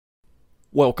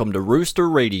Welcome to Rooster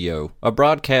Radio, a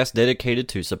broadcast dedicated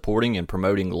to supporting and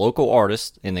promoting local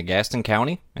artists in the Gaston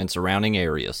County and surrounding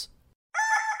areas.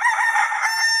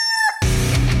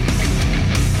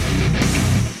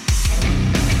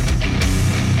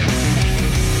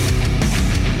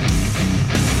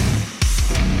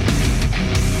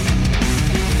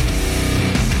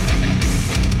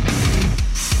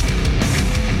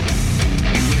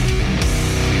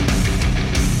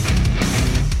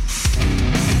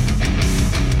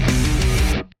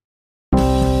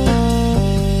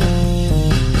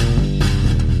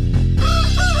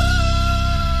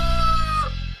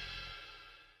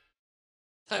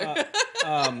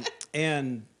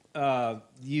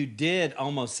 You did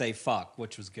almost say fuck,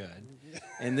 which was good.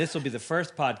 And this will be the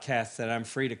first podcast that I'm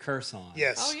free to curse on.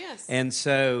 Yes. Oh, yes. And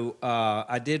so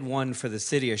I did one for the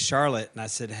city of Charlotte, and I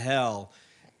said hell,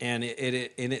 and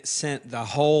it sent the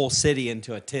whole city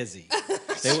into a tizzy.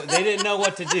 They didn't know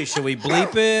what to do. Should we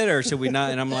bleep it or should we not?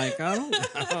 And I'm like, I don't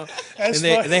know. And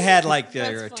they had like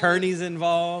their attorneys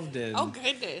involved. And oh,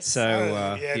 goodness.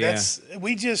 So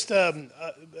we just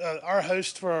our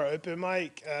host for our open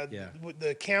mic.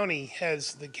 The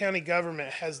county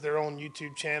government has their own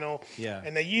YouTube channel. Yeah.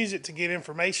 And they use it to get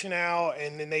information out,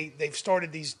 and then they've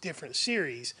started these different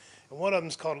series. And one of them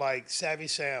is called like Savvy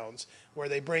Sounds, where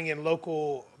they bring in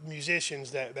local musicians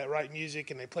that write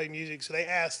music and they play music. So they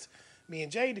asked me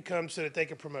and Jade to come so that they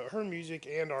could promote her music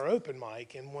and our open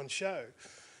mic in one show.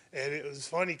 And it was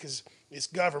funny because it's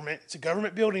government. It's a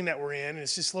government building that we're in, and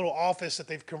it's this little office that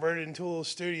they've converted into a little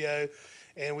studio.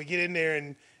 And we get in there,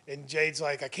 and Jade's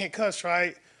like, I can't cuss,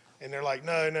 right? And they're like,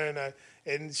 no.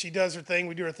 And she does her thing.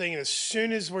 We do her thing. And as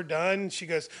soon as we're done, she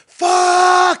goes,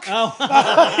 fuck! Oh.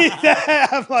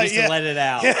 I'm like, just to let it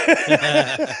out.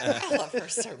 I love her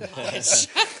so much.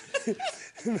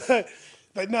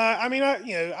 But no, I mean,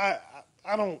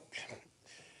 I don't.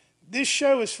 This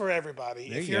show is for everybody.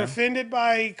 If you're offended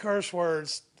by curse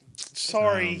words,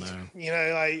 sorry.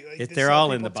 If they're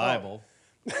all in the Bible.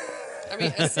 I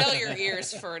mean, sell your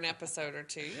ears for an episode or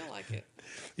two. You'll like it.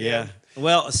 Yeah.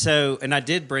 Well, so and I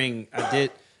did bring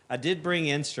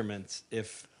instruments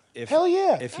if hell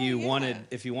yeah. if you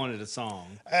wanted a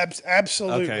song.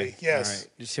 Absolutely. Okay. Yes.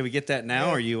 All right. Should we get that now,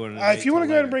 or you want to? If you want to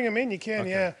go ahead and bring them in, you can. Okay.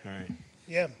 Yeah. All right.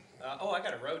 Yeah. I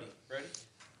got a roadie. Ready?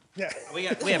 Yeah. We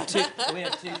have two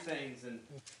things, and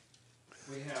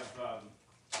we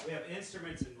have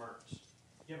instruments and merch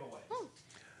giveaways.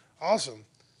 Awesome.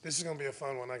 This is gonna be a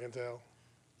fun one, I can tell.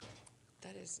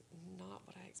 That is not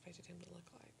what I expected him to look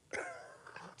like.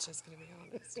 I'm just going to be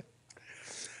honest.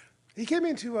 He came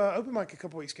into open mic a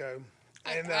couple weeks ago,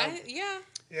 and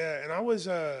and I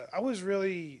was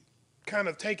really kind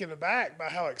of taken aback by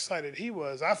how excited he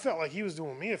was. I felt like he was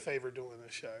doing me a favor doing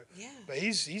this show. Yeah. But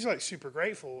he's like super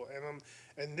grateful,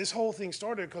 and this whole thing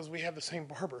started because we have the same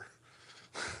barber.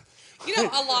 You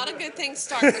know, a lot of good things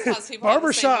start because people have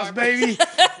the same barbershops, baby.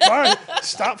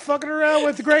 Stop fucking around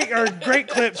with the great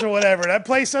clips or whatever. That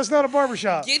place, that's not a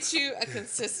barbershop. Get you a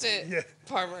consistent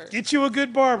barber. Get you a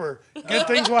good barber. Good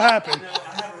things will happen.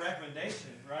 I have a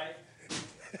recommendation, right?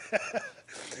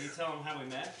 Can you tell them how we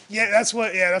met? Yeah, that's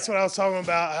what I was talking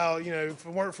about. How if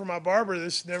it weren't for my barber,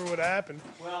 this never would have happened.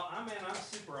 Well, I'm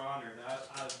super honored.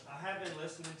 I have been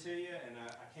listening to you, and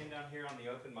I came down here on the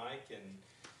open mic, and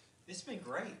it's been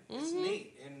great. Mm-hmm. It's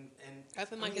neat, and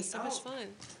open mic is so much fun.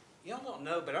 Y'all don't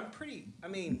know, but I'm pretty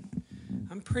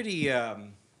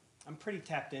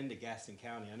tapped into Gaston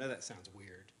County. I know that sounds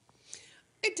weird.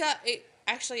 It does.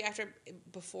 Actually,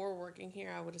 before working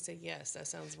here, I would have said yes. That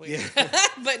sounds weird,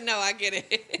 but no, I get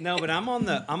it. No, but I'm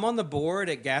on the board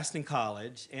at Gaston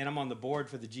College, and I'm on the board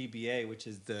for the GBA, which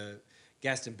is the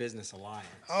Gaston Business Alliance.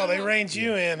 Oh, they reined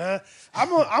you in, huh?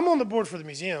 I'm on the board for the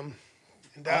museum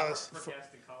in Dallas. For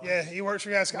Gaston College. Yeah, he works for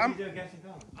Gaston. What do you do at Gaston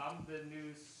College? I'm the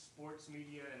new sports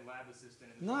media and lab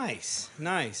assistant.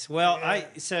 Nice. Well,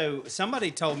 so somebody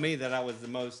told me that I was the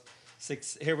most.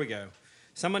 Here we go.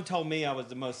 Someone told me I was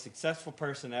the most successful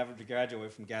person ever to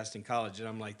graduate from Gaston College, and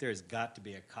I'm like, there's got to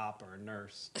be a cop or a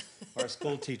nurse or a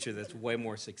school teacher that's way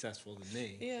more successful than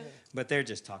me. Yeah. But they're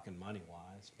just talking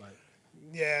money-wise. But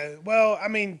yeah, well, I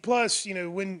mean, plus,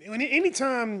 when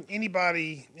anytime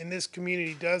anybody in this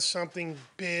community does something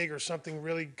big or something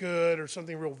really good or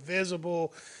something real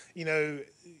visible,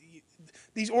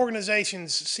 these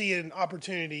organizations see an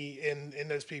opportunity in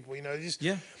those people.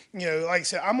 Like I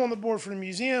said, I'm on the board for the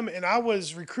museum, and I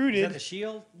was recruited. Is that the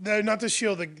Shield? No, not the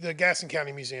Shield, the Gaston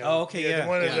County Museum. Oh, okay, yeah. The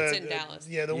one of It's in Dallas.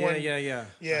 Yeah,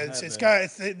 Yeah.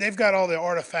 they've got all the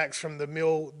artifacts from the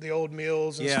old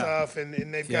mills and Yeah. stuff,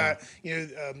 and they've Yeah.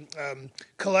 got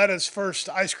Coletta's first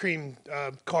ice cream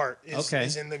cart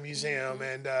is in the museum,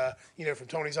 and from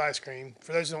Tony's Ice Cream.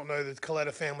 For those who don't know, the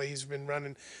Coletta family, he's been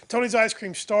running. Tony's Ice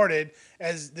Cream started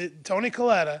as Tony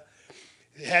Coletta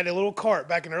had a little cart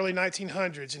back in the early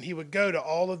 1900s, and he would go to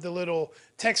all of the little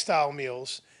textile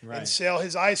mills and sell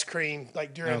his ice cream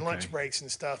like during lunch breaks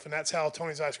and stuff, and that's how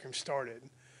Tony's Ice Cream started.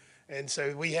 And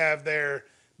so we have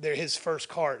his first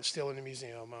cart still in the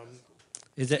museum.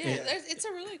 It's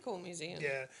a really cool museum.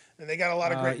 Yeah, and they got a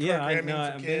lot of great programming for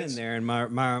I've kids. been in there, and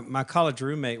my college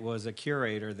roommate was a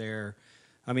curator there.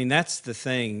 I mean, that's the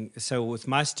thing. So with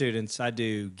my students, I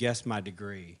do Guess My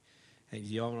Degree. Hey, do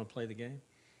y'all want to play the game?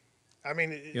 I mean,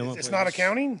 wanna it's play not this?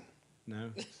 accounting.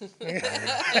 No.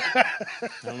 I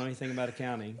don't know anything about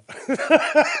accounting.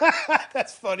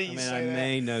 That's funny. I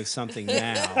may know something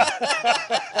now.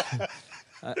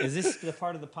 Is this the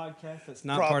part of the podcast that's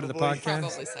not part of the Probably. podcast?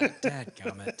 Probably so.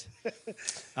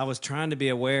 Dadgummit. I was trying to be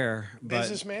aware, but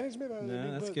Business management.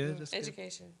 no, that's good. That's good.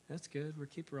 Education. That's good. We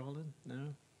keep rolling.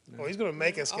 No. Oh, he's going to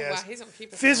make us Oh, guess. wow, he's going to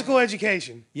keep us Physical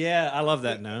education. Yeah, I love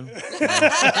that. No.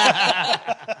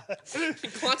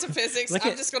 Quantum physics. Look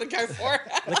I'm at- just going to go for it.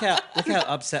 Look how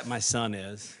upset my son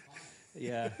is.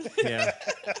 Yeah.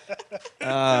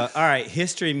 All right,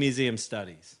 history museum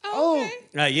studies. Oh,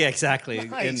 okay. Yeah, exactly.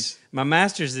 Nice. And my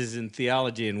master's is in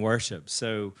theology and worship,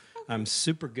 so I'm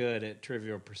super good at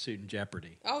Trivial Pursuit and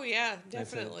Jeopardy. Oh, yeah,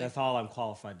 That's it. definitely. That's all I'm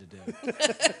qualified to do.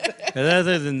 But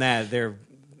other than that, they're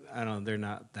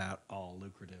not that all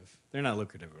lucrative. They're not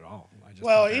lucrative at all.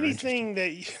 Well, anything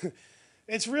that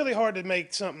it's really hard to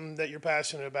make something that you're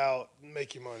passionate about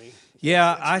make you money.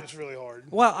 Yeah, It's really hard.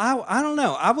 Well, I don't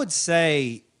know. I would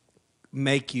say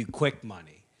make you quick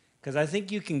money, because I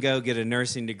think you can go get a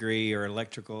nursing degree or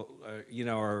electrical, or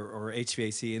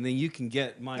HVAC, and then you can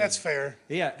get money. That's fair.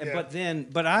 Yeah, Yeah.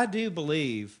 but I do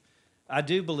believe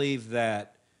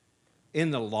that in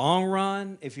the long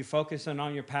run, if you focus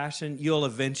on your passion, you'll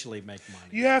eventually make money.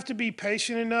 You have to be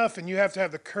patient enough, and you have to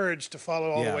have the courage to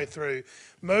follow all the Yeah. way through.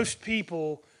 Most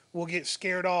people will get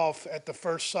scared off at the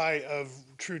first sight of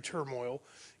true turmoil.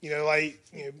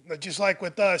 Just like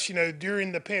with us,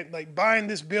 during the buying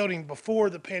this building before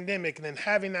the pandemic, and then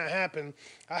having that happen,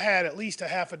 I had at least a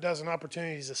half a dozen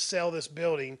opportunities to sell this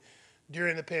building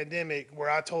during the pandemic, where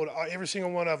I told every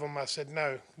single one of them, I said,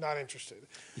 no, not interested.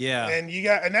 Yeah.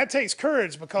 And that takes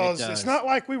courage, because It it's does. not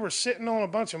like we were sitting on a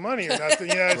bunch of money or nothing.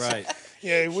 Right.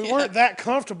 We weren't that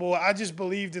comfortable. I just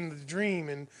believed in the dream,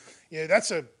 and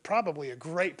that's probably a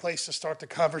great place to start the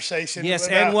conversation. Yes,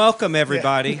 about- and welcome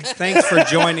everybody. Thanks for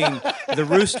joining the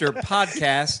Rooster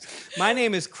podcast. My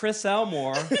name is Chris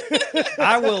Elmore.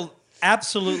 I will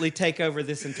absolutely take over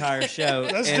this entire show.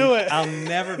 Let's and do it. I'll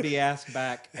never be asked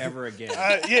back ever again.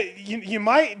 You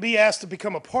might be asked to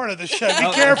become a part of the show.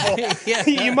 Be careful. Yeah.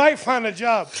 You might find a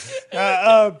job.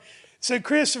 So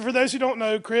Chris, for those who don't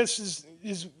know, Chris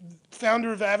is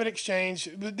founder of Avid Exchange.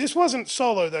 This wasn't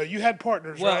solo, though. You had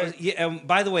partners, Well, right? yeah,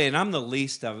 by the way, and I'm the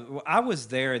least of it. I was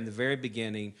there in the very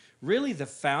beginning. Really, the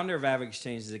founder of Avid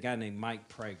Exchange is a guy named Mike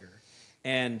Prager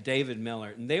and David Miller.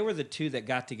 And they were the two that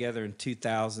got together in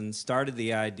 2000, started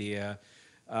the idea.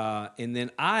 And then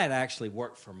I had actually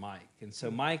worked for Mike. And so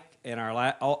Mike and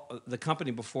the company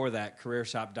before that,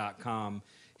 careershop.com,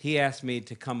 he asked me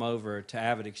to come over to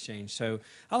Avid Exchange. So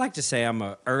I like to say I'm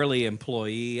an early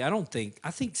employee. I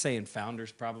think saying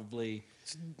founders probably.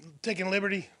 Taking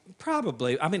liberty.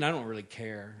 Probably. I mean, I don't really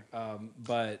care.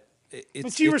 But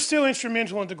But you were still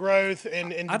instrumental in the growth,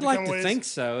 and I'd like to think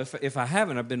so. If I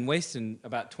haven't, I've been wasting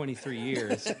about 23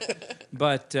 years.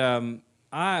 But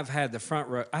I've had a front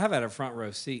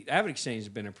row seat. Avid Exchange has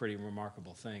been a pretty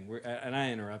remarkable thing. And I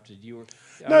interrupted you.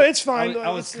 No, it's fine. I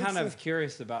was It's kind of a-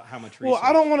 curious about how much Well, research.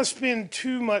 I don't want to spend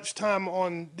too much time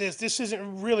on this. This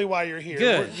isn't really why you're here.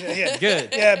 Good. Yeah. Good.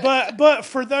 Yeah, but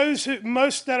for those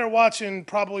most that are watching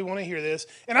probably want to hear this,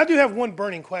 and I do have one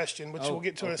burning question, which Oh, we'll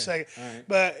get to in a okay. second. All right.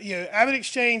 But Avid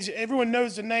Exchange, everyone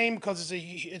knows the name because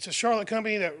it's a Charlotte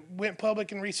company that went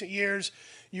public in recent years.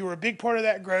 You were a big part of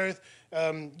that growth.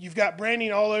 You've got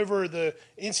branding all over the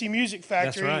NC Music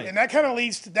Factory, right. and that kind of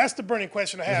leads to that's the burning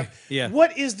question I have. Yeah.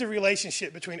 What is the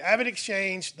relationship between Avid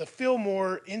Exchange, the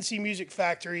Fillmore, NC Music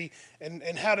Factory, and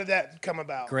how did that come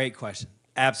about? Great question.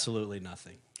 Absolutely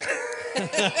nothing.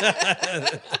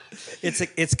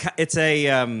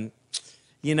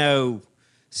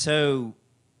 So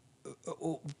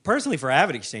personally for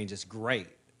Avid Exchange, it's great.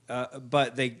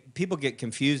 But people get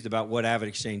confused about what Avid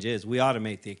Exchange is. We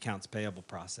automate the accounts payable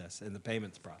process and the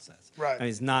payments process. Right. I mean,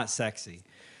 it's not sexy.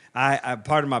 I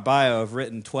part of my bio, I've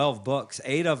written 12 books.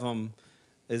 8 of them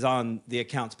is on the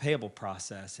accounts payable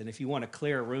process. And if you want to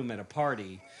clear a room at a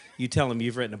party, you tell them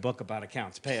you've written a book about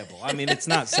accounts payable. I mean, it's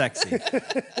not sexy.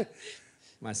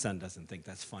 My son doesn't think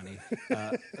that's funny.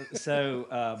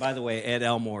 By the way, Ed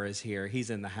Elmore is here. He's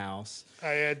in the house.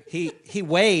 Hi, Ed. He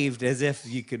waved as if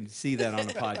you could see that on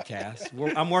the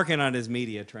podcast. I'm working on his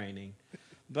media training.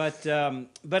 But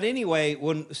anyway,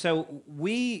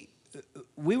 we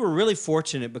were really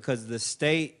fortunate because the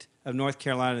state of North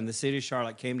Carolina and the city of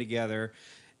Charlotte came together,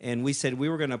 and we said we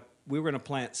were going to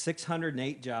plant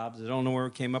 608 jobs. I don't know where we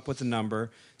came up with the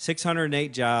number.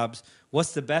 608 jobs.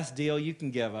 What's the best deal you can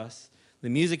give us? The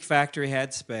Music Factory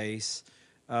had space.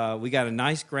 We got a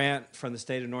nice grant from the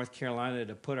state of North Carolina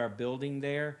to put our building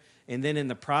there. And then in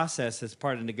the process, as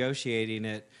part of negotiating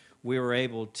it, we were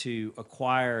able to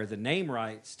acquire the name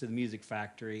rights to the Music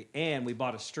Factory, and we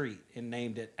bought a street and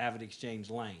named it Avid Exchange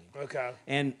Lane. Okay.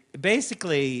 And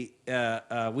basically,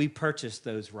 we purchased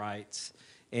those rights.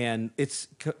 And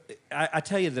I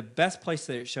tell you, the best place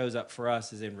that it shows up for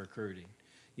us is in recruiting.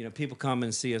 You know, people come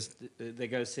and see us. They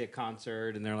go see a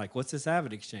concert, and they're like, "What's this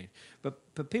Avid Exchange?"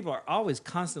 But people are always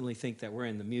constantly think that we're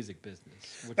in the music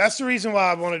business. That's the reason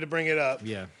why I wanted to bring it up.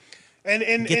 Yeah.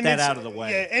 And Get that it's- out of the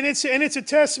way. Yeah, and it's a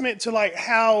testament to like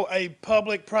how a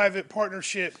public-private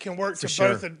partnership can work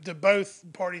to both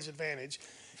parties' advantage.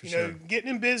 Getting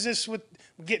in business with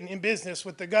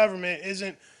the government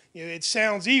isn't, it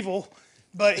sounds evil,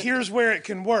 but here's where it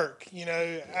can work.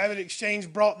 Avid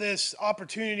Exchange brought this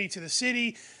opportunity to the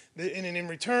city, and in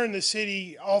return, the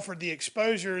city offered the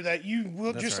exposure that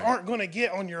you aren't going to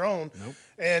get on your own. Nope.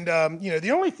 And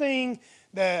the only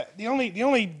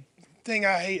thing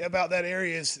I hate about that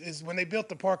area is when they built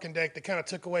the parking deck, they kind of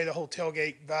took away the whole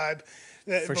tailgate vibe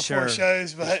before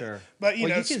shows. But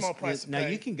it's a small price to pay. Now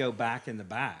you can go back in the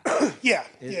back. Yeah,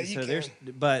 you can.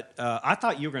 But I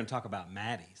thought you were going to talk about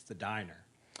Maddie's, the diner.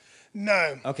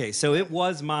 No. Okay, so it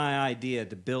was my idea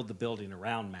to build the building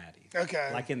around Maddie's.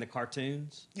 Okay. Like in the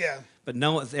cartoons. Yeah. But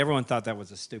everyone thought that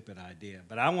was a stupid idea.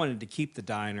 But I wanted to keep the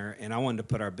diner, and I wanted to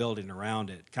put our building around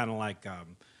it, kind of like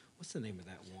what's the name of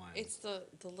that one? It's the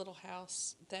little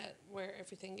house where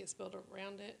everything gets built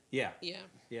around it. Yeah. Yeah.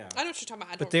 Yeah. I know what you're talking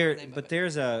about. I don't remember the name of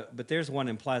it. There's one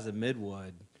in Plaza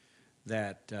Midwood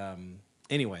that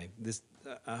anyway, this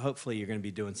hopefully you're going to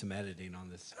be doing some editing on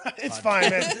this. It's podcast.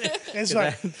 fine, man. It's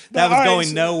fine. That was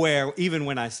going nowhere even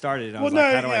when I started. I was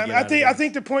like, how do I get out of I this?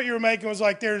 think the point you were making was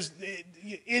like there's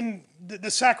in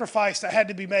the sacrifice that had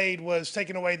to be made was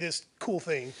taking away this cool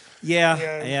thing.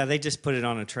 Yeah, they just put it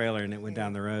on a trailer and it went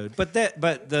down the road. But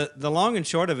the long and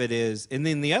short of it is, and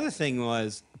then the other thing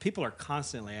was, people are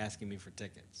constantly asking me for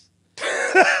tickets.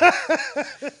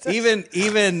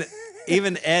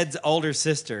 even Ed's older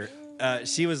sister,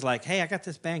 she was like, "Hey, I got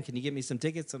this band. Can you get me some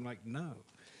tickets?" I'm like, "No."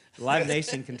 Live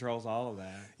Nation controls all of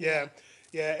that. Yeah.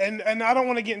 Yeah, and I don't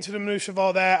want to get into the minutiae of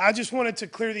all that. I just wanted to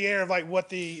clear the air of like what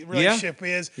the relationship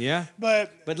is. Yeah.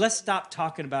 But let's stop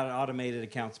talking about automated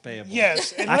accounts payable.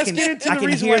 Yes, and let's get into the reason I can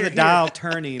why hear you're the dial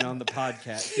turning on the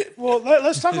podcast. Well,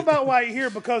 let's talk about why you're here,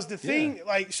 because the thing,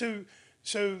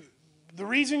 so the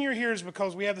reason you're here is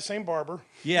because we have the same barber.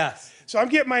 Yes. So I'm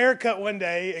getting my hair cut one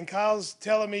day, and Kyle's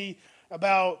telling me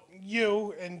about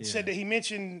you and said that he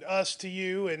mentioned us to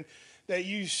you and that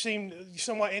you seemed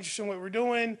somewhat interested in what we're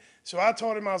doing. So I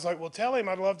told him, I was like, well, tell him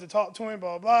I'd love to talk to him,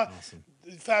 blah, blah, blah. Awesome.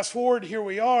 Fast forward, here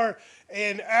we are.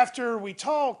 And after we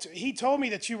talked, he told me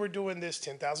that you were doing this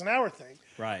 10,000 hour thing.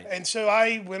 Right. And so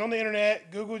I went on the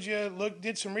internet, Googled you,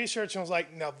 did some research, and was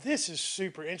like, now this is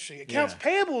super interesting. Accounts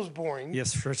payable is boring.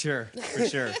 Yes, for sure. For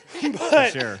sure.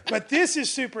 But this is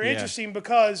super interesting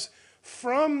because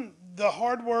from the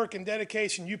hard work and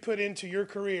dedication you put into your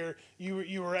career,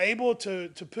 you were able to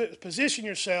position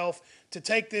yourself to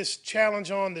take this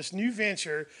challenge on, this new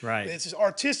venture, right? This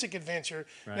artistic adventure.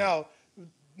 Right. Now,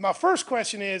 my first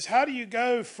question is, how do you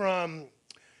go from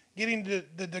getting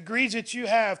the degrees that you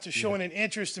have to showing an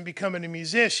interest in becoming a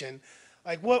musician?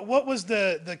 Like, what was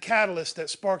the catalyst that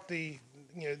sparked that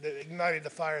ignited the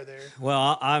fire there?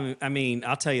 Well, I mean,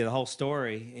 I'll tell you the whole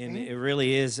story, and it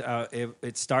really is.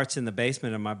 It starts in the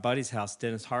basement of my buddy's house,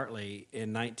 Dennis Hartley,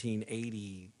 in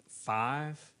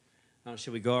 1985.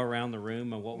 Should we go around the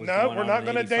room and what was going on? No, we're not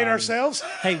going to date ourselves.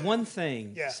 Hey, one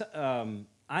thing. Yeah. So,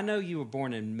 I know you were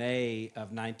born in May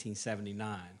of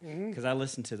 1979 because I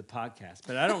listened to the podcast,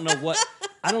 but I don't know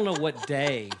what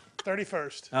day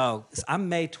 31st. Oh, I'm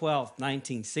May 12th,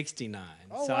 1969.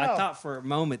 Oh, so wow. I thought for a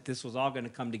moment this was all going to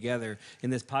come together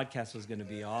and this podcast was going to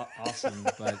be awesome,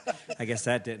 but I guess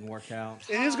that didn't work out.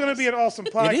 It is going to be an awesome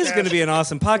podcast. It is going to be an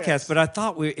awesome podcast, Yes. but I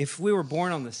thought if we were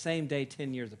born on the same day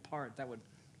 10 years apart, that would...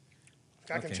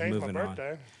 I can Okay, change my moving on.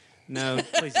 birthday. No,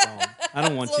 please don't. I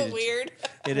don't want It's a you to... little weird.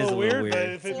 It A is little weird, but weird.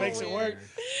 if it It's a makes it little work. weird.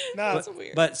 No, It's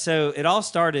weird. But so it all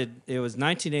started, it was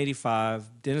 1985,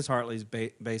 Dennis Hartley's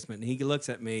basement, and he looks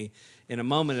at me in a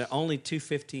moment that only two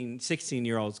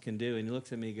 16-year-olds can do, and he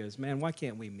looks at me and goes, man, why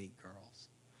can't we meet girls?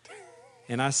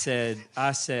 And I said,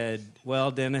 well,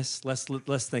 Dennis, let's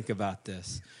think about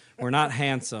this. We're not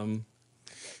handsome,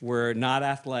 we're not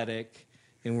athletic,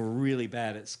 and we're really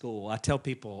bad at school. I tell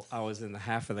people I was in the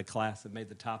half of the class that made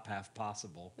the top half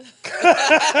possible.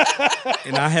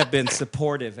 And I have been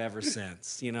supportive ever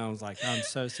since. You know, I was like, I'm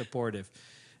so supportive.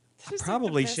 I Just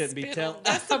probably like the best shouldn't be spin telling. on-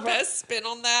 That's the best spin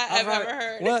on that I've ever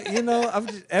heard. Well, you know,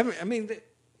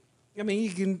 you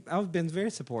can. I've been very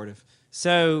supportive.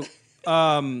 So,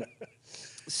 and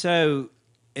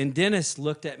Dennis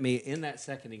looked at me in that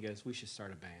second. He goes, "We should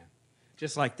start a band,"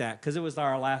 just like that, because it was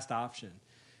our last option.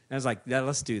 And I was like, "Yeah,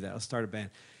 let's do that. Let's start a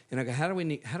band." And I go, "How do we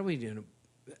do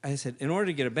it?" I said, "In order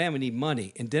to get a band, we need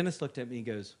money." And Dennis looked at me and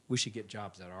goes, "We should get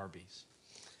jobs at Arby's."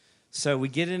 So we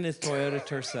get in his Toyota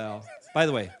Tercel. By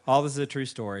the way, all this is a true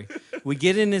story. We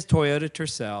get in his Toyota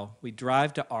Tercel. We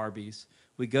drive to Arby's.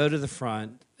 We go to the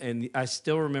front, and I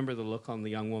still remember the look on the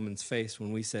young woman's face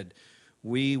when we said,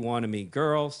 we want to meet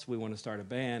girls. We want to start a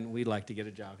band. We'd like to get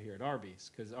a job here at Arby's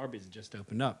because Arby's had just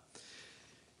opened up.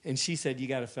 And she said, you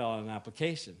got to fill out an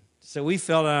application. So we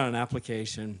filled out an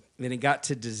application. Then it got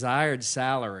to desired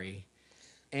salary.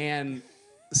 And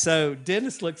so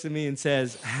Dennis looks at me and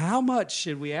says, how much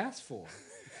should we ask for?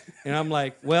 And I'm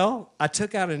like, well, I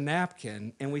took out a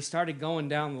napkin, and we started going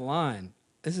down the line.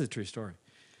 This is a true story.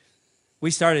 We're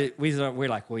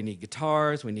like, well, we need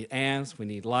guitars, we need amps, we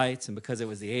need lights, and because it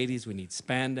was the 80s, we need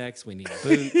spandex, we need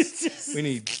boots, we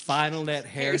need Final Net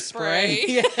hairspray.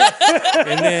 Yeah.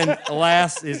 And then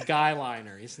last is guy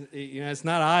liner. It's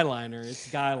not eyeliner, it's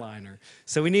guy liner.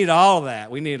 So we need all of that.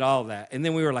 And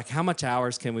then we were like, how much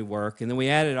hours can we work? And then we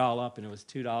added it all up, and it was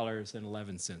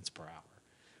 $2.11 per hour.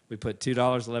 We put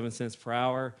 $2.11 per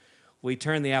hour. We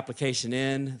turned the application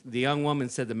in. The young woman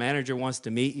said, the manager wants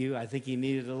to meet you. I think he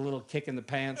needed a little kick in the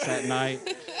pants that night.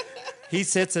 He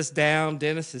sits us down.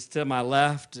 Dennis is to my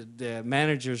left. The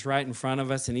manager's right in front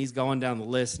of us, and he's going down the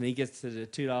list, and he gets to the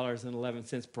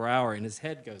 $2.11 per hour, and his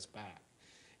head goes back.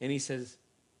 And he says,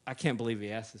 I can't believe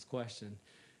he asked this question.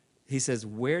 He says,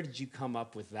 where did you come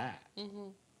up with that?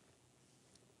 Mm-hmm.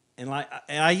 And I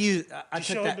took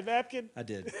show that. him the napkin? I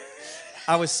did.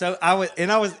 I was like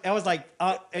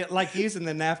using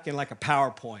the napkin like a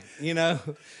PowerPoint, you know?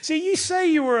 See, you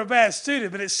say you were a bad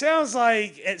student, but it sounds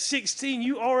like at 16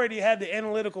 you already had the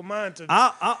analytical mind to...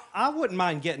 I wouldn't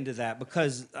mind getting to that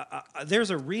because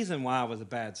there's a reason why I was a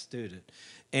bad student,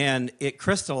 and it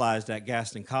crystallized at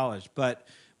Gaston College. But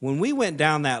when we went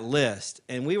down that list,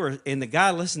 and the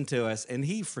guy listened to us, and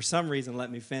he, for some reason,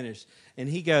 let me finish, and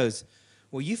he goes,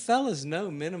 well, you fellas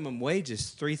know minimum wage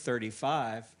is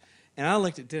 $3.35. And I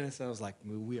looked at Dennis and I was like,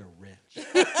 we are rich.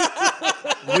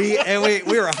 we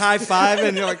were high-fiving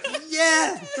and they're like,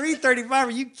 yeah, $3.35, are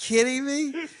you kidding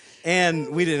me?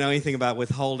 And we didn't know anything about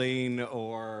withholding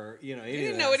or, any You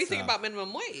didn't know anything stuff. about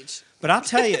minimum wage. But I'll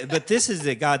tell you, this is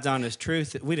the God's honest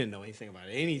truth. We didn't know anything about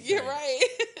anything. You're right.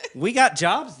 We got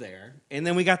jobs there, and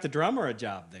then we got the drummer a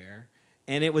job there.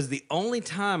 And it was the only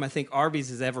time I think Arby's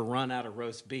has ever run out of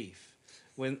roast beef.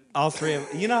 When all three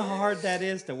of you know how hard that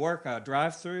is to work a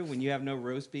drive-through when you have no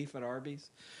roast beef at Arby's.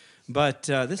 But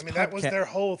this that was their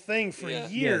whole thing for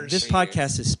years. Yeah, this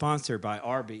podcast is sponsored by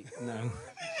Arby's. No,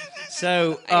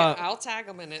 so I'll tag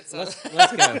them in it. So.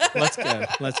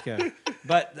 Let's go.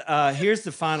 But here's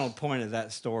the final point of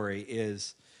that story: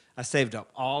 is I saved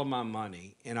up all of my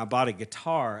money and I bought a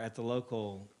guitar at the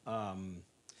local.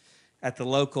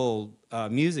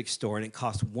 Music store, and it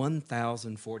cost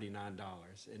 $1,049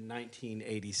 in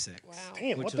 1986. Wow.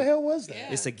 Damn, what the hell was that?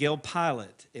 Yeah. It's a Guild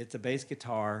Pilot. It's a bass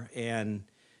guitar, and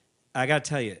I got to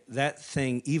tell you, that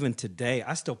thing, even today,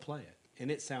 I still play it,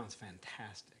 and it sounds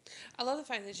fantastic. I love the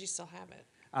fact that you still have it.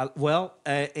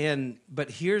 But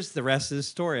here's the rest of the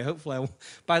story. Hopefully,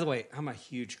 by the way, I'm a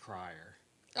huge crier.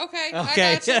 Okay.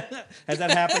 Okay, I got you. has that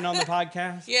happened on the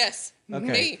podcast? Yes.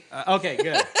 Okay. Me. Okay,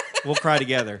 good. We'll cry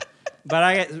together. But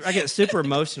I get super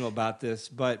emotional about this.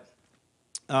 But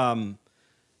 3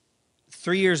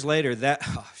 years later, that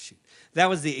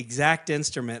was the exact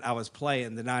instrument I was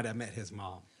playing the night I met his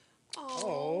mom.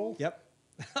 Oh. Yep.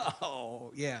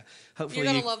 Oh, yeah. Hopefully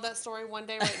You're gonna love that story one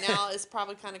day. Right now, it's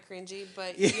probably kind of cringy,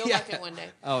 but you'll Yeah. like it one day.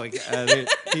 Oh,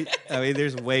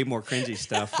 there's way more cringy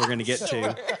stuff we're gonna get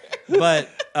to, but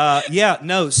yeah,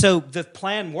 no. So the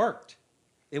plan worked.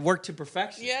 It worked to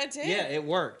perfection. Yeah, it did. Yeah, it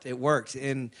worked. It worked,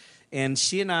 and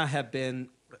she and I have been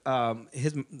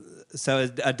So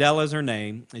Adela's her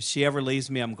name. If she ever leaves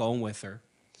me, I'm going with her.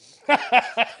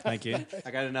 Thank you.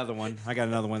 I got another one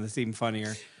that's even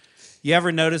funnier. You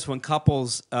ever notice when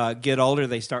couples get older,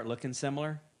 they start looking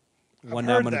similar? One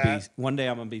day I'm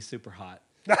gonna be super hot.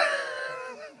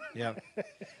 Yeah.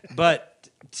 But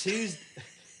Tuesday.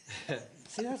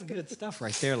 See, that's good stuff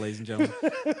right there, ladies and gentlemen.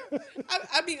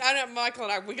 I mean, I know Michael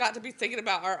and I, we got to be thinking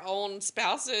about our own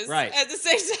spouses Right. at the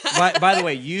same time. By the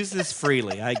way, use this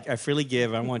freely. I freely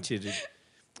give. I want you to.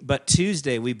 But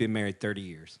Tuesday, we've been married 30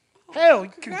 years. Hell,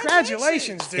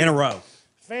 congratulations, dude. In a row.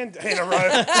 In a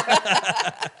row.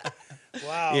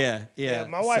 Wow. Yeah.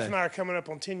 My wife and I are coming up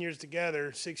on 10 years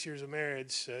together, 6 years of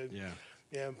marriage. So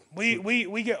yeah.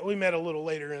 We met a little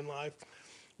later in life.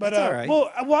 But all right.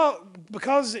 well,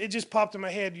 because it just popped in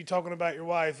my head, you talking about your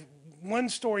wife. One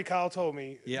story Kyle told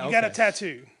me. Yeah, you got a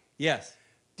tattoo. Yes.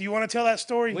 Do you want to tell that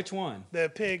story? Which one?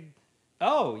 The pig.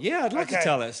 Oh, yeah, I'd love to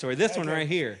tell that story. This one right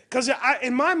here. Because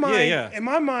in my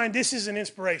mind, this is an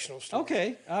inspirational story.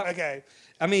 Okay. Okay.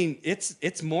 I mean,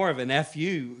 it's more of an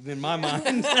FU than my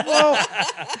mind.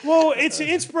 well, it's an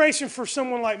inspiration for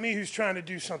someone like me who's trying to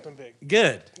do something big.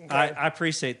 Good. Okay. I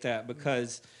appreciate that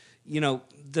because,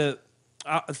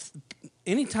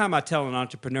 anytime I tell an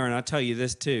entrepreneur, and I tell you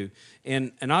this too,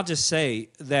 and I'll just say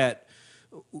that,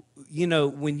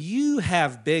 when you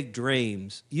have big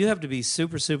dreams, you have to be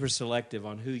super, super selective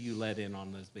on who you let in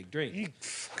on those big dreams.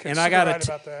 And I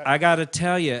gotta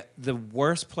tell you, the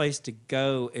worst place to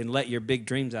go and let your big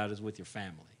dreams out is with your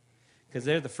family, because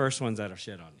they're the first ones that'll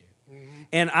shit on you. Mm-hmm.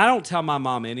 And I don't tell my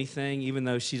mom anything, even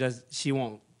though she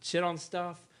won't shit on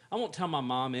stuff. I won't tell my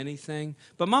mom anything,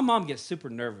 but my mom gets super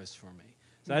nervous for me.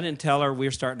 So I didn't tell her we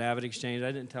were starting Avid Exchange.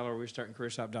 I didn't tell her we were starting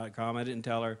CareerShop.com. I didn't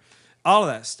tell her all of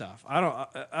that stuff. I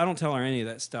don't tell her any of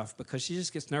that stuff because she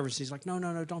just gets nervous. She's like, no,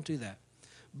 don't do that.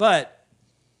 But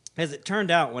as it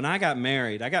turned out, when I got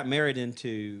married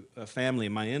into a family.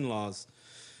 My in-laws,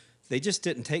 they just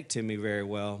didn't take to me very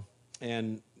well.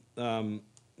 And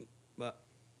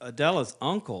Adela's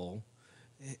uncle,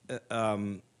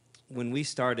 when we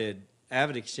started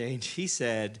Avid Exchange, he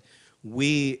said,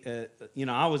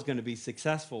 I was going to be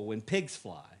successful when pigs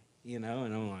fly, and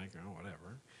I'm like, oh, whatever.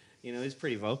 He's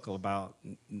pretty vocal about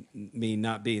me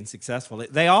not being successful.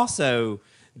 They also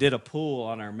did a pool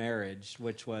on our marriage,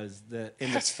 which was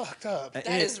That's fucked up. That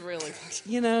is really fucked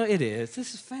up. It is.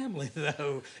 This is family,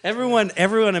 though. Everyone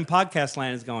in podcast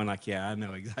land is going like, yeah, I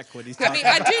know exactly what he's talking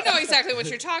about. I do know exactly what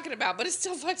you're talking about, but it's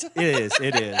still fucked up.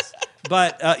 It is.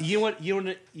 But you want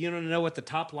to know what the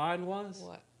top line was?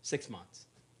 What? 6 months.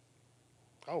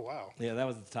 Oh, wow. Yeah, that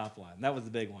was the top line. That was the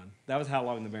big one. That was how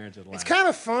long the marriage would last. It's kind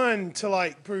of fun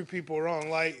to prove people wrong.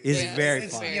 It's very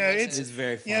fun. It's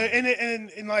very fun. And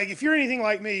if you're anything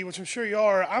like me, which I'm sure you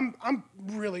are, I'm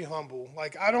really humble.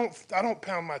 Like I don't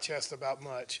pound my chest about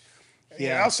much.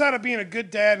 Yeah. Outside of being a good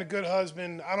dad and a good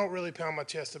husband, I don't really pound my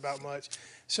chest about much.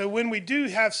 So when we do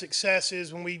have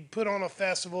successes, when we put on a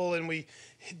festival and we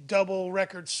double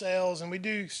record sales and we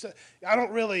do, I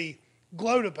don't really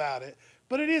gloat about it.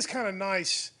 But it is kind of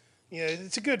nice.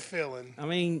 It's a good feeling. I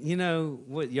mean,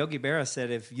 what Yogi Berra said,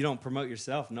 if you don't promote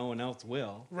yourself, no one else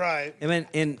will. Right.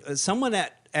 And someone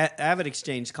at Avid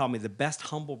Exchange called me the best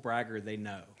humble bragger they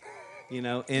know.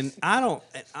 And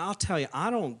I'll tell you,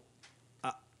 I don't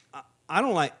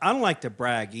like to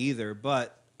brag either,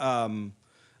 but I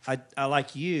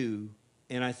like you,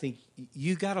 and I think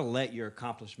you got to let your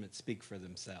accomplishments speak for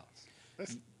themselves.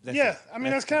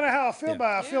 That's kind of how I feel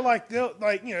about it. I feel like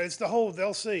it's the whole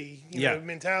they'll see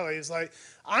mentality. It's like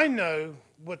I know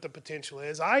what the potential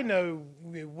is. I know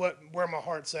where my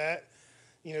heart's at.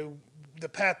 The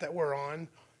path that we're on.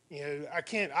 I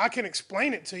can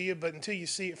explain it to you, but until you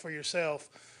see it for yourself,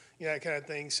 that kind of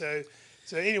thing. So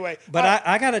anyway. But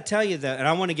I got to tell you that, and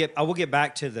I will get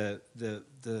back to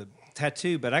the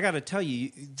tattoo. But I got to tell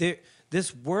you,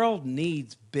 this world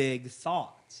needs big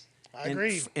thoughts. I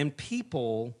agree. And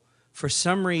people, for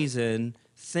some reason,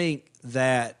 think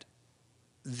that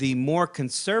the more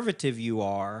conservative you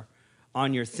are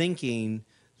on your thinking,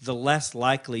 the less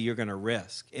likely you're going to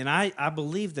risk. And I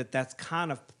believe that that's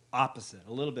kind of opposite,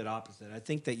 a little bit opposite. I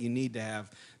think that you need to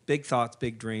have big thoughts,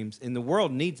 big dreams, and the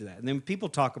world needs that. And then people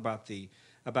talk about the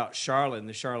about Charlotte and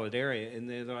the Charlotte area, and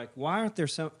they're like, why aren't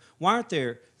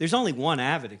there, there's only one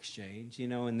Avid Exchange,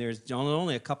 and there's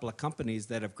only a couple of companies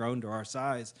that have grown to our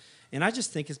size. And I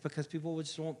just think it's because people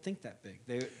just won't think that big.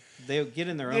 They get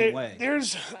in their own way.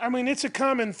 It's a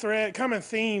common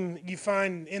theme you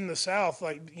find in the South.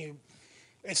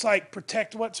 It's like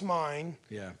protect what's mine.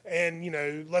 Yeah.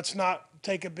 And, let's not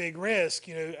take a big risk.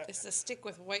 It's to stick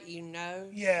with what you know.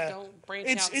 Yeah. Don't branch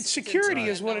out. It's security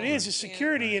is what it is. It's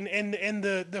security. Yeah. And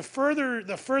the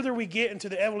further we get into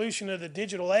the evolution of the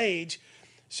digital age,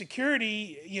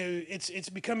 security, it's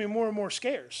becoming more and more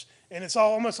scarce. And it's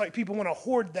almost like people want to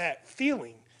hoard that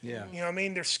feeling. Yeah.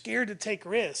 They're scared to take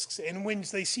risks. And when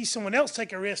they see someone else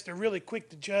take a risk, they're really quick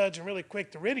to judge and really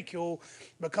quick to ridicule,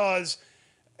 because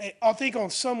I think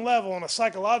on some level, on a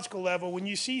psychological level, when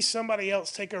you see somebody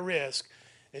else take a risk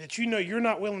that you're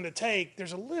not willing to take,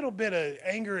 there's a little bit of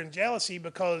anger and jealousy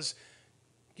because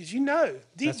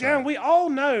deep down, right. we all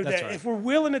know That's that right. if we're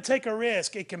willing to take a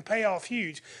risk, it can pay off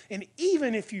huge. And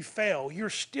even if you fail,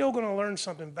 you're still going to learn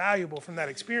something valuable from that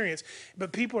experience.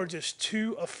 But people are just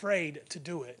too afraid to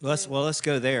do it. Let's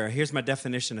go there. Here's my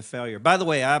definition of failure. By the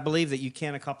way, I believe that you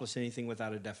can't accomplish anything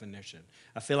without a definition.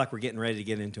 I feel like we're getting ready to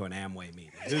get into an Amway meeting.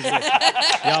 Who's with me?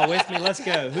 Y'all with me? Let's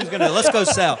go. Let's go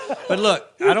sell. But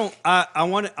look, I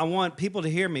want people to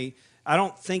hear me. I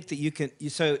don't think that you can.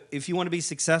 So if you want to be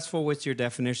successful, what's your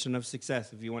definition of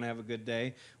success? If you want to have a good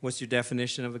day, what's your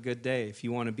definition of a good day? If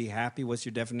you want to be happy, what's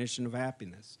your definition of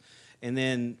happiness? And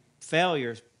then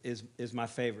failure is my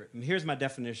favorite. And here's my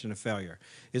definition of failure,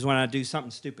 is when I do something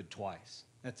stupid twice.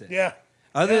 That's it. Yeah.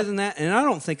 Other than that, and I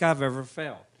don't think I've ever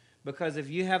failed. Because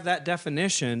if you have that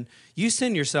definition, you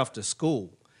send yourself to school.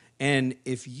 And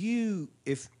if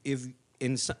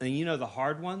the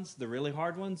hard ones, the really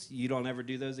hard ones, you don't ever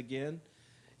do those again.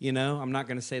 I'm not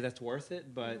going to say that's worth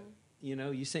it, but,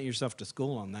 you sent yourself to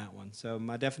school on that one. So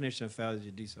my definition of failure is you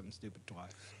do something stupid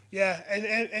twice. Yeah,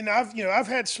 and I've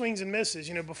had swings and misses.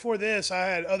 Before this, I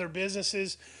had other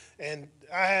businesses, and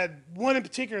I had one in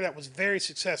particular that was very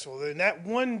successful. And that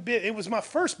one it was my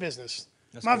first business.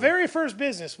 That's my cool. very first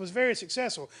business was very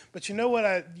successful. But you know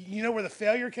where the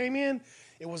failure came in?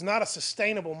 It was not a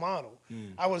sustainable model.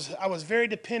 I was very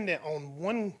dependent on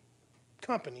one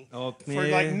company for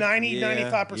like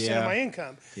 95% of my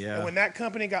income. Yeah. And when that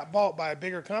company got bought by a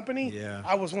bigger company,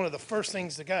 I was one of the first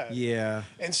things to go. Yeah.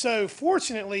 And so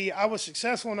fortunately, I was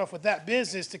successful enough with that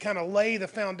business to kind of lay the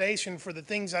foundation for the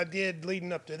things I did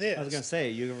leading up to this. I was going to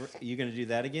say, you going to do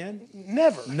that again?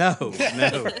 Never. No.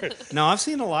 No, I've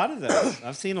seen a lot of those.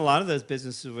 I've seen a lot of those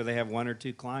businesses where they have one or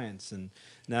two clients. And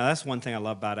now that's one thing I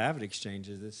love about Avid Exchange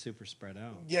is it's super spread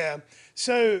out. Yeah.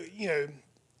 So,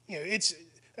 it's,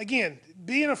 again,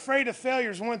 being afraid of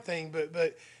failure is one thing,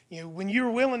 but when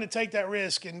you're willing to take that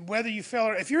risk, and whether you fail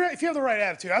or if you have the right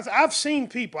attitude, I've seen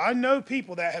people, I know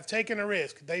people that have taken a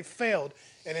risk, they've failed,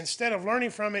 and instead of learning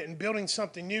from it and building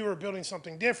something new or building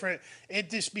something different,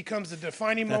 it just becomes the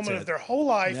defining moment of their whole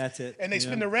life. That's it. And they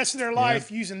spend the rest of their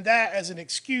life using that as an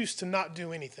excuse to not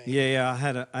do anything. Yeah.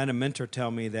 I had a mentor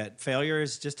tell me that failure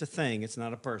is just a thing. It's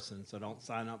not a person, so don't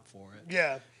sign up for it.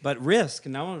 Yeah. But risk,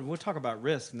 now we'll talk about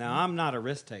risk. Now, I'm not a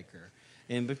risk taker.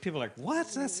 But people are like, what?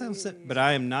 That sounds sick. But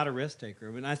I am not a risk taker.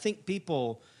 I mean, I think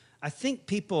people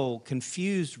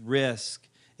confuse risk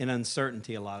and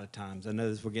uncertainty a lot of times. I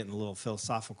know we're getting a little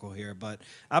philosophical here, but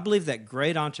I believe that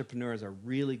great entrepreneurs are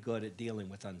really good at dealing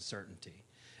with uncertainty.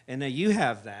 And now you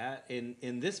have that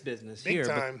in this business Big here.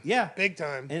 time. Yeah. Big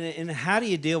time. And how do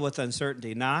you deal with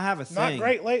uncertainty? Now, I have a thing. Not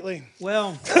great lately.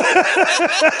 Well,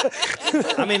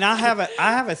 I mean, I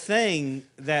have a thing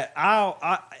that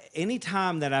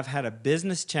anytime that I've had a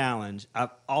business challenge, I've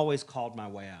always called my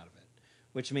way out of it,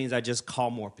 which means I just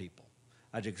call more people.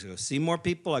 I just go see more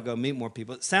people. I go meet more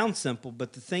people. It sounds simple,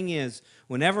 but the thing is,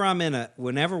 whenever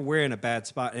we're in a bad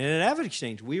spot, and at Avid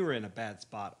Exchange, we were in a bad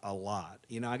spot a lot.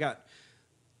 I got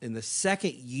in the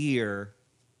second year.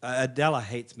 Adela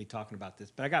hates me talking about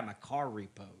this, but I got my car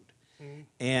repoed,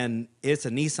 and it's a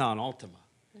Nissan Altima.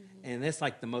 And it's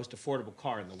like the most affordable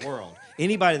car in the world.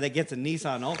 Anybody that gets a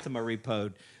Nissan Altima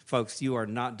repoed, folks, you are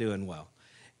not doing well.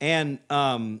 And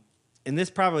this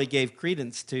probably gave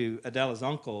credence to Adela's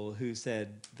uncle, who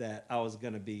said that I was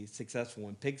going to be successful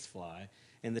when pigs fly.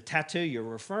 And the tattoo you're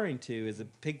referring to is a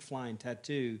pig flying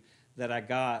tattoo that I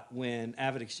got when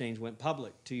Avid Exchange went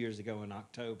public 2 years ago in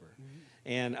October.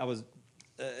 And I was...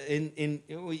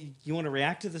 you want to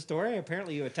react to the story?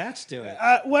 Apparently you attached to it.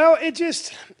 Well,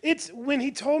 it's when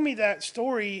he told me that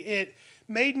story, it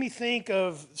made me think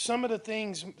of some of the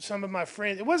things some of my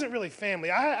friends, it wasn't really family.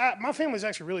 My family's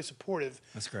actually really supportive.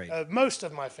 That's great. Most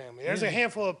of my family. There's a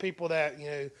handful of people that,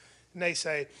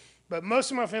 naysay. But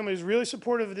most of my family was really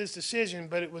supportive of this decision,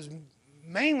 but it was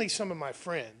mainly some of my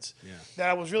friends that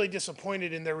I was really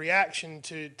disappointed in their reaction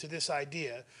to this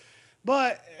idea.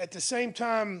 But at the same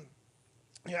time,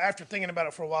 after thinking about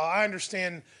it for a while, I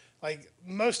understand, like,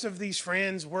 most of these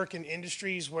friends work in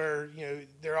industries where,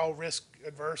 they're all risk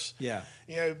adverse. Yeah.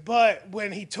 But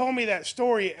when he told me that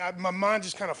story, my mind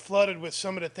just kind of flooded with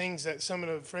some of the things that some of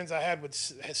the friends I had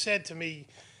had said to me,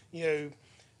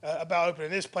 about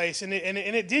opening this place. And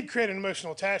it did create an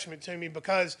emotional attachment to me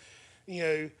because,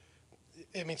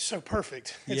 it's so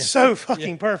perfect. It's so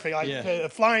fucking perfect. Like a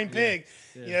flying pig,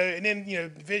 and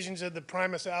then, visions of the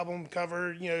Primus album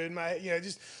cover, in my,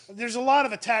 just, there's a lot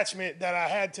of attachment that I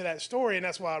had to that story, and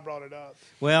that's why I brought it up.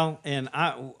 Well, and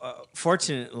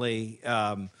fortunately,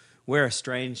 we're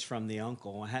estranged from the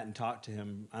uncle. I hadn't talked to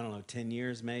him, 10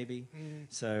 years maybe. Mm-hmm.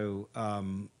 So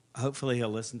hopefully he'll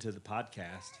listen to the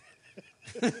podcast.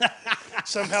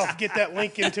 Somehow get that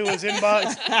link into his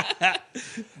inbox.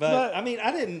 But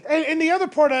I didn't. And the other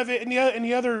part of it, and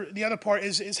the other part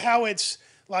is how it's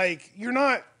like you're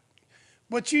not.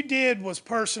 What you did was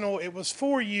personal. It was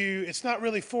for you. It's not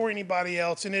really for anybody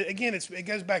else. And it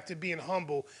goes back to being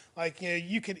humble. Like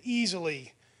you could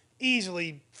easily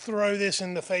throw this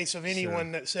in the face of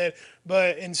anyone that said,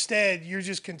 but instead you're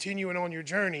just continuing on your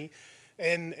journey,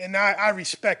 and I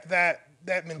respect that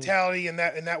mentality and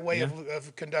that way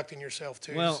of conducting yourself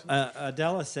too. Well,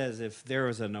 Adela says if there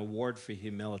was an award for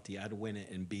humility, I'd win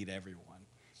it and beat everyone.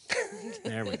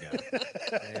 There we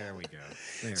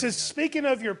go. Speaking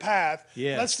of your path,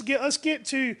 let's get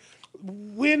to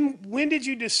when did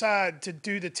you decide to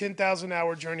do the 10,000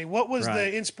 hour journey? What was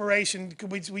the inspiration?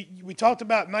 We talked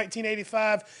about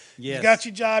 1985. Yes. You got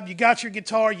your job, you got your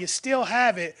guitar, you still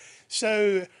have it.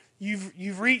 So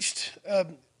you've reached a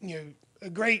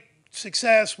great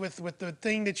success with the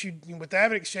thing with the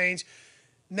Avid Exchange.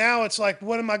 Now it's like,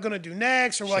 what am I going to do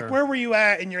next? Or like, where were you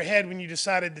at in your head when you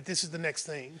decided that this is the next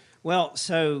thing? Well,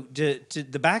 so the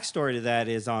backstory to that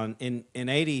is in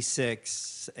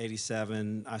 86,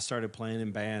 87, I started playing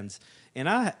in bands. And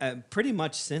I pretty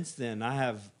much since then,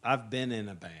 I've been in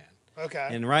a band. Okay.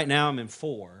 And right now I'm in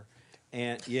 4.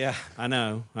 And yeah, I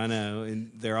know,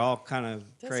 and they're all kind of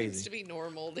crazy. That seems to be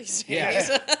normal these days.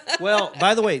 Yeah. Well,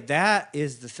 by the way, that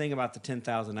is the thing about the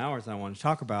 10,000 hours I want to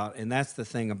talk about, and that's the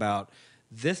thing about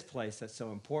this place that's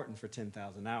so important for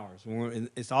 10,000 hours.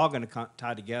 It's all going to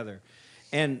tie together,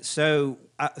 and so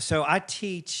I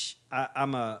teach.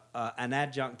 I'm an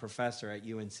adjunct professor at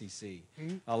UNCC.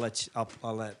 Mm-hmm.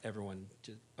 I'll let everyone.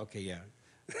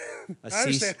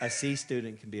 A C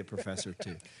student can be a professor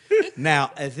too.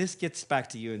 Now, as this gets back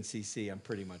to UNCC, I'm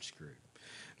pretty much screwed.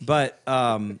 But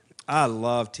I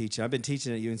love teaching. I've been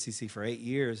teaching at UNCC for 8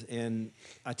 years, and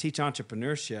I teach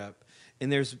entrepreneurship. And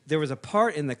there was a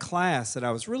part in the class that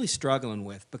I was really struggling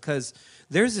with because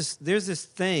there's this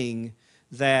thing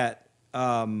that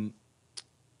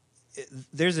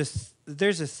there's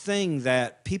a thing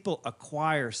that people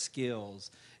acquire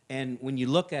skills. And when you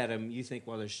look at them, you think,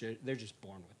 well, they're just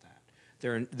born with that.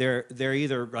 They're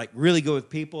either like really good with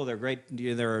people, they're great,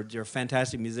 they're a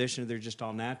fantastic musician, they're just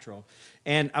all natural.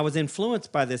 And I was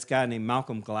influenced by this guy named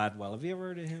Malcolm Gladwell. Have you ever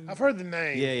heard of him? I've heard the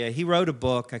name. Yeah. He wrote a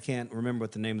book. I can't remember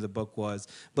what the name of the book was.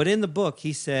 But in the book,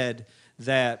 he said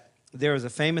that there was a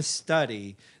famous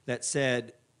study that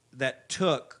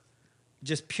took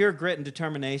just pure grit and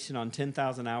determination on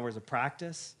 10,000 hours of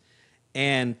practice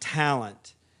and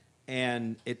talent.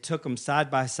 And it took them side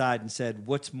by side and said,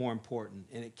 what's more important?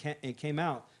 And it came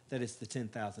out that it's the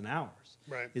 10,000 hours.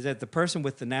 Right. Is that the person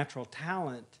with the natural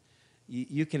talent,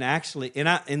 you can actually,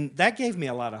 and that gave me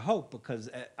a lot of hope because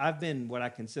I've been what I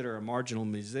consider a marginal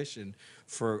musician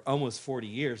for almost 40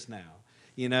 years now,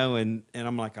 and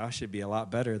I'm like, I should be a lot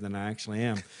better than I actually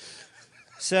am.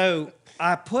 So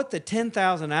I put the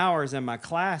 10,000 hours in my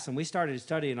class, and we started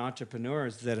studying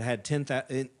entrepreneurs that had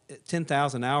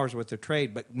 10,000 hours worth of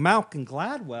trade. But Malcolm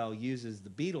Gladwell uses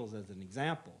the Beatles as an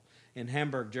example in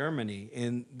Hamburg, Germany.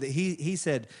 And he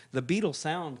said the Beatles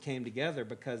sound came together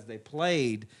because they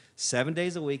played 7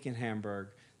 days a week in Hamburg,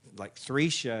 like 3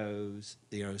 shows,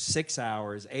 6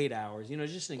 hours, 8 hours,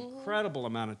 just an incredible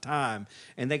amount of time.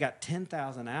 And they got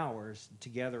 10,000 hours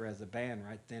together as a band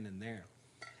right then and there.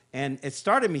 And it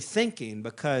started me thinking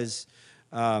because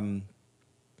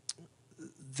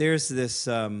there's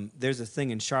a thing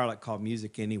in Charlotte called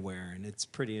Music Anywhere, and it's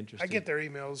pretty interesting. I get their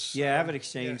emails. Yeah, Avid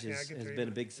Exchange has been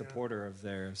a big supporter of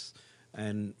theirs,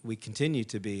 and we continue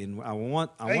to be. And I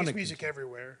want it's Music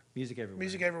Everywhere. Music Everywhere.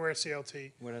 Music Everywhere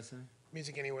CLT. What did I say?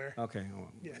 Music Anywhere. Okay. Well,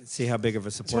 see how big of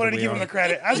a supporter I wanted to give them the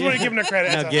credit. I just wanted to give them the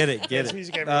credit. No, get it. It's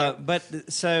Music Everywhere.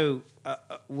 But so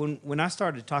when I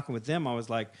started talking with them, I was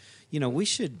like, we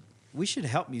should we should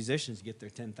help musicians get their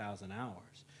 10,000 hours.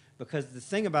 Because the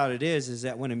thing about it is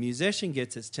that when a musician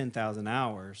gets its 10,000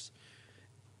 hours,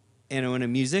 and when a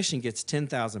musician gets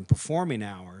 10,000 performing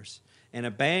hours, and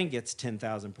a band gets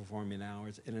 10,000 performing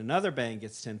hours, and another band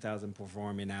gets 10,000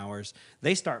 performing hours,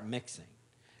 they start mixing.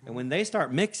 And when they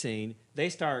start mixing, they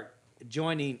start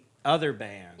joining other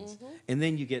bands, and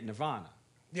then you get Nirvana.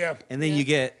 Yeah. And then you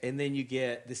get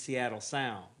the Seattle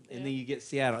sound, and then you get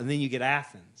Seattle, and then you get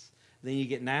Athens, then you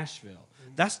get Nashville.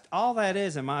 That's all that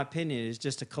is, in my opinion, is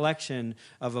just a collection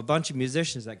of a bunch of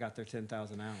musicians that got their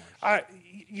 10,000 hours.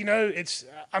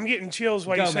 I'm getting chills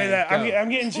while you say man, that. go. I'm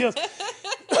getting chills.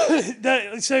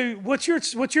 So what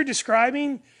you're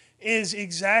describing is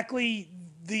exactly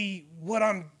the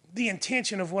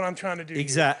intention of what I'm trying to do.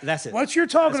 Exactly, that's it. What you're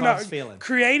talking That's what I about, was feeling.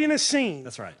 creating a scene.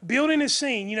 That's right. Building a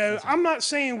scene. I'm not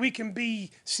saying we can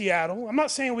be Seattle. I'm not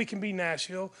saying we can be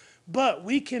Nashville. But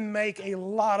we can make a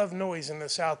lot of noise in the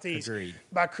Southeast. Agreed.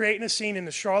 By creating a scene in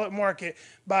the Charlotte market,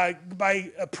 by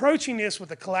approaching this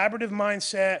with a collaborative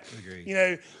mindset.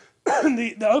 Agreed.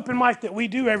 The open mic that we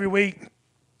do every week,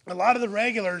 a lot of the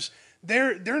regulars,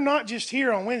 they're not just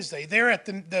here on Wednesday. They're at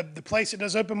the place that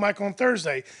does open mic on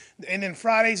Thursday. And then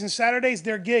Fridays and Saturdays,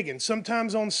 they're gigging.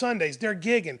 Sometimes on Sundays, they're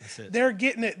gigging. They're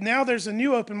getting it. Now there's a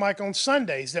new open mic on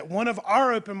Sundays that one of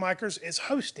our open micers is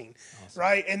hosting,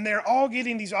 right? And they're all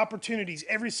getting these opportunities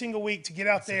every single week to get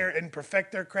out there and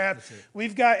perfect their craft.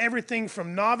 We've got everything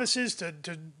from novices to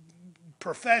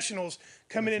professionals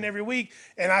coming in every week,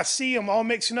 and I see them all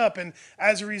mixing up. And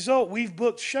as a result, we've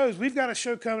booked shows. We've got a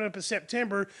show coming up in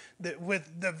September that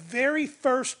with the very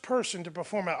first person to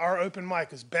perform at our open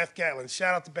mic is Beth Gatlin.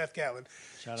 Shout out to Beth Gatlin.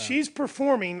 She's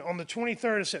performing on the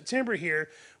 23rd of September here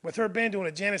with her band doing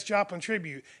a Janis Joplin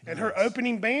tribute. And her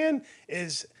opening band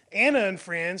is Anna and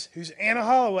Friends, who's Anna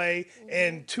Holloway,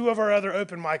 and two of our other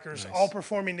open micers all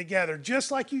performing together,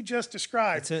 just like you just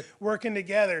described. That's it. Working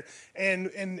together. And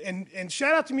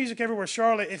shout out to Music Everywhere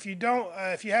Charlotte. If you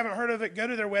haven't heard of it, go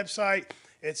to their website.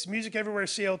 It's Music Everywhere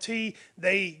CLT.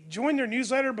 They join their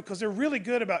newsletter because they're really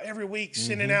good about every week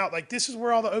sending out, like, this is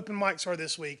where all the open mics are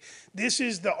this week. This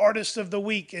is the artist of the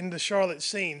week in the Charlotte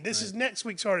scene. This is next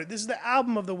week's artist. This is the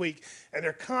album of the week. And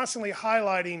they're constantly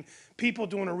highlighting people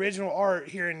doing original art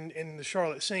here in the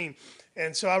Charlotte scene.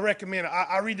 And so I recommend it.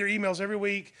 I read their emails every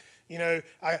week.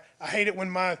 I hate it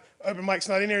when my open mic's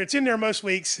not in there. It's in there most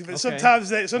weeks, but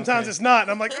sometimes it's not.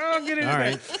 And I'm like, oh, get in there.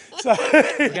 Right. So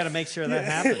We got to make sure that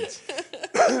happens.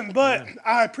 But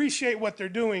I appreciate what they're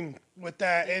doing with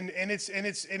that, and it's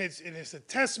a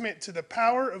testament to the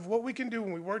power of what we can do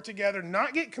when we work together.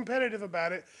 Not get competitive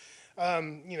about it.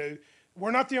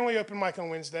 We're not the only open mic on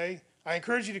Wednesday. I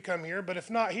encourage you to come here, but if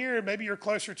not here, maybe you're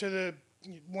closer to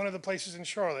one of the places in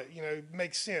Charlotte.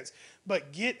 Makes sense.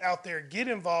 But get out there, get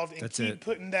involved, and keep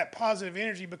putting that positive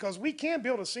energy, because we can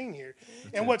build a scene here.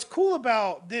 And what's cool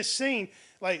about this scene,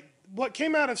 like what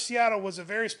came out of Seattle was a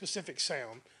very specific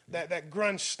sound. That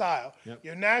grunge style. Yep.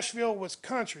 Nashville was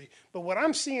country. But what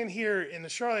I'm seeing here in the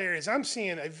Charlotte area is I'm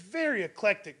seeing a very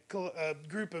eclectic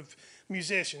group of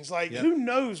musicians. Like, who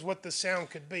knows what the sound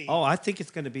could be? Oh, I think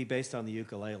it's going to be based on the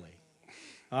ukulele.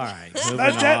 All right, moving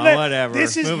on, whatever.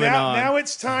 This is moving on. Now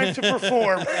it's time to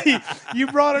perform. You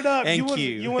brought it up. And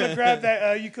you want to grab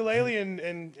that ukulele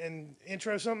and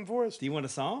intro something for us? Do you want a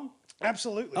song?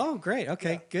 Absolutely. Oh, great.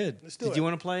 Okay, good. Let's do Did it. you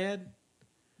want to play, Ed?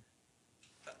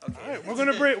 Okay. All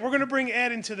right, we're gonna bring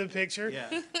Ed into the picture.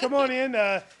 Yeah. Come on in.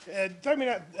 Throw me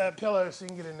that pillow so you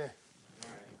can get in there. All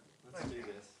right, let's do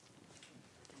this.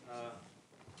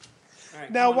 All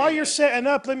right, Now, come on while in, you're Ed. setting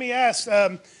up, let me ask.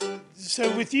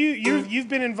 So, with you've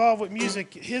been involved with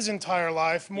music his entire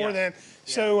life, more than.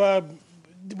 So,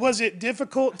 was it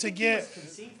difficult to get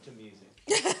conceived to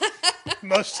music?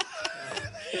 most,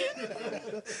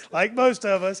 like most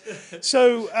of us?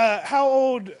 So, how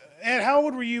old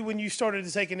were you when you started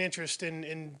to take an interest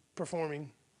in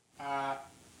performing?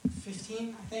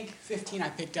 15, I think. 15, I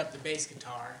picked up the bass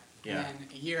guitar. Yeah. And then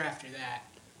a year after that,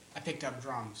 I picked up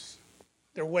drums.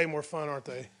 They're way more fun, aren't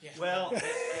they? Yeah. Well,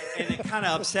 and it kind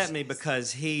of upset me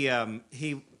because he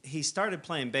started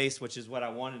playing bass, which is what I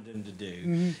wanted him to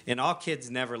do. And all kids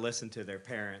never listen to their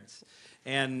parents.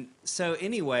 And so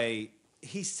anyway,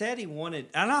 he said he wanted,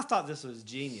 and I thought this was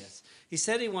genius. He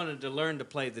said he wanted to learn to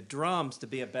play the drums to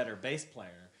be a better bass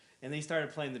player. And then he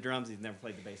started playing the drums. He's never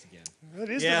played the bass again. It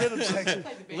is Yeah. the rhythm section.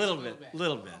 Played the bass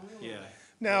Little a bit, yeah.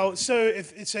 Now, so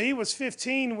he was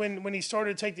 15 when he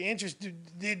started to take the interest.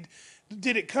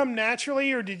 Did it come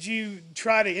naturally, or did you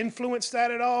try to influence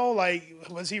that at all? Like,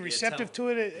 was he receptive to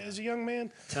it as a young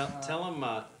man? Tell him.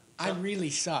 I really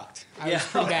sucked. I was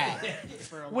pretty bad.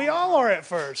 For a We long all time. are at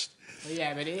first. But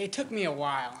yeah, but it took me a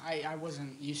while. I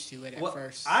wasn't used to it at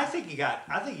first. I think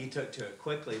you took to it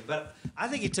quickly, but I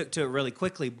think you took to it really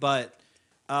quickly. But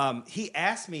he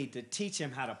asked me to teach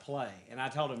him how to play, and I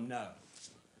told him no.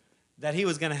 That he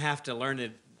was going to have to learn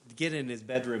it, get in his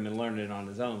bedroom and learn it on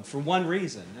his own for one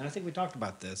reason. And I think we talked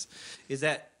about this, is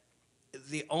that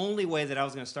the only way that I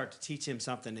was going to start to teach him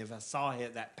something if I saw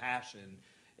that passion,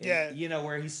 and,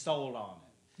 where he's sold on it.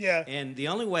 Yeah. And the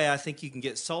only way I think you can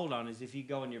get sold on is if you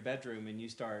go in your bedroom and you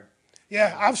start.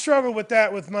 Yeah, I've struggled with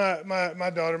that with my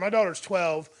daughter. My daughter's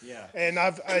 12. Yeah. And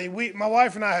my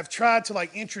wife and I have tried to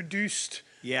like introduce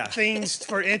things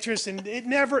for interest, and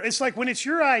it's like when it's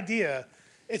your idea,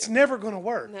 it's never going to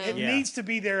work. No. It needs to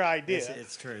be their idea.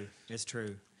 It's true. It's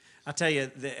true. I'll tell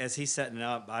you, as he's setting it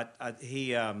up, are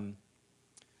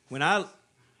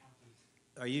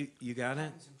you got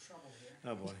it?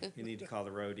 Oh boy, you need to call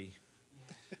the roadie.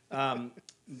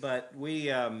 But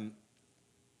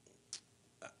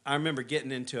I remember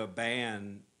getting into a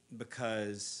band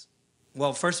because,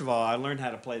 well, first of all, I learned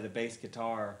how to play the bass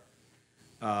guitar.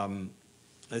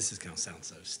 This is going to sound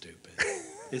so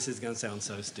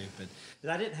stupid.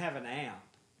 I didn't have an amp,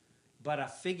 but I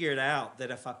figured out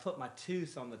that if I put my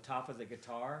tooth on the top of the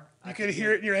guitar, You could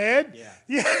hear it in your head? Yeah.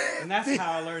 Yeah. And that's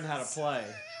how I learned how to play.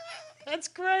 That's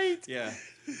great. Yeah.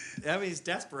 I mean, it's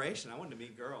desperation. I wanted to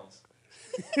meet girls.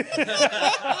 All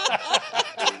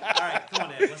right, come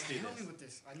on, Ed. Let's do Help me this. with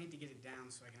this. I need to get it down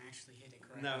so I can actually hit it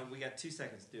correctly. No, we got 2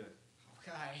 seconds to do it.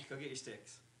 Okay. Go get your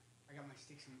sticks. I got my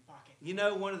sticks in my pocket. You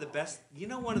know one of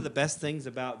the best things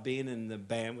about being in the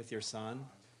band with your son?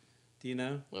 Do you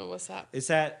know? Well, what's that? It's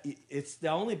that it's the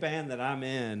only band that I'm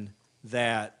in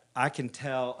that I can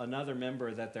tell another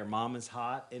member that their mom is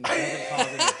hot and it doesn't cause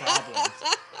any problems.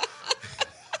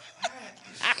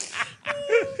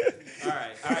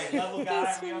 All right, level guy,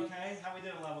 are we okay? How we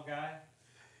doing, level guy?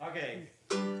 Okay,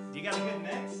 you got a good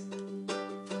mix?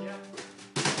 Yeah.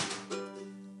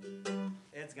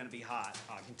 It's gonna be hot.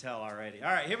 I can tell already.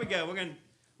 All right, here we go. We're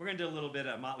gonna do a little bit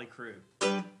of Motley Crue.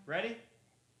 Ready?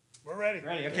 We're ready.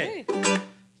 Ready? Okay. Hey.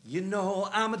 You know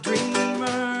I'm a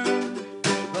dreamer,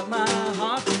 but my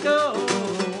heart was gold.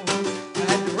 I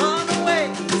had to run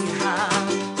away high,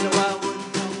 so I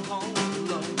wouldn't come home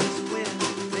alone. Just when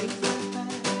things went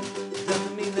bad,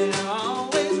 doesn't mean they're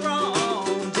always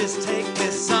wrong. Just take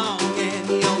this song and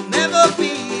you'll never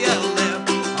be left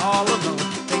all alone.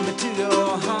 Take me to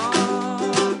your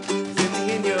heart, feel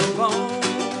me in your bones.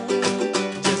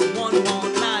 Just one more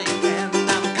night and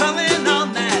I'm coming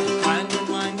on that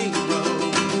winding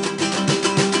road.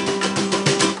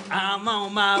 I'm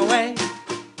on my way.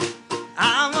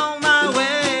 I'm on my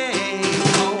way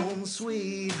home,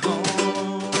 sweet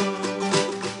home.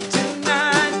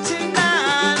 Tonight,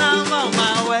 I'm on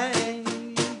my way.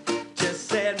 Just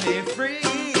set me free,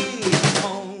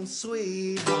 home,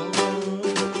 sweet home.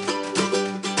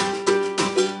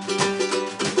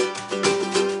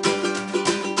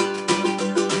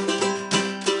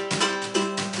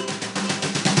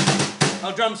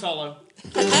 Oh, drum solo.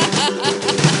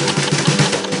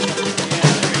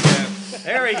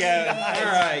 There we go. All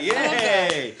right,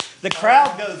 yay. The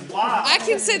crowd goes wild. I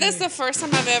can say that's the first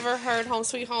time I've ever heard "Home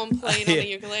Sweet Home" played on the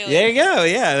ukulele. There you go.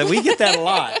 Yeah, we get that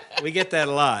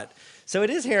a lot. So it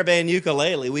is hairband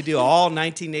ukulele. We do all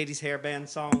 1980s hairband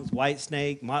songs: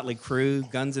 Whitesnake, Motley Crue,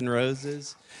 Guns N'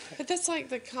 Roses. But that's like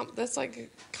that's like a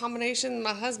combination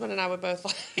my husband and I would both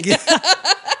like.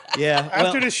 Yeah.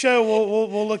 After the show,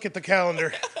 we'll look at the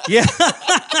calendar. Yeah.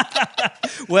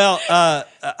 Well,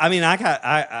 I mean,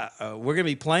 we're gonna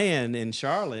be playing in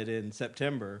Charlotte in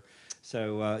September,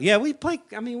 so yeah, we play.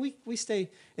 I mean, we stay,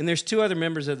 and there's 2 other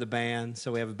members of the band,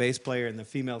 so we have a bass player and the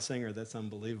female singer. That's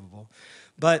unbelievable,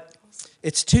 but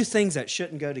it's 2 things that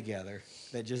shouldn't go together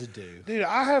that just do. Dude,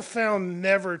 I have found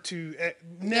never to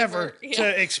yeah.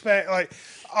 expect, like,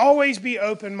 always be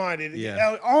open-minded.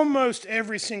 Yeah. Almost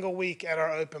every single week at our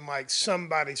open mic,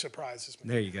 somebody surprises me.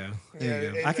 There you go. There you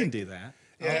Yeah, go. I can do that.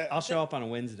 Yeah. I'll show up on a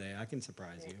Wednesday. I can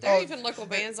surprise you. There are even local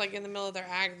bands like in the middle of their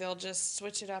act, they'll just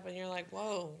switch it up, and you're like,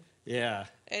 whoa. Yeah.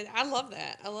 And I love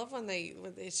that. I love when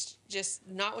it's just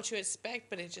not what you expect,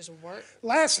 but it just worked.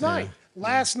 Last night,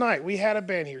 we had a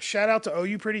band here. Shout out to Oh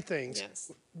You Pretty Things.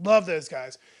 Yes. Love those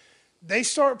guys. They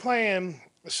start playing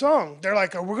a song. They're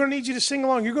like, oh, we're going to need you to sing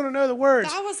along. You're going to know the words.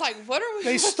 I was like, what are we?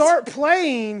 They start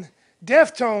playing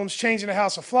Deftones, Changing the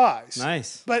House of Flies.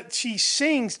 Nice. But she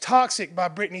sings Toxic by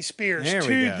Britney Spears There we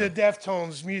to go. the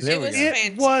Deftones music. There we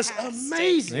It go. was fantastic.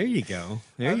 amazing. There you go.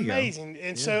 There you go. Amazing.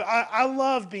 And so I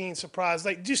love being surprised.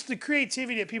 Like just the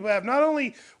creativity that people have, not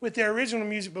only with their original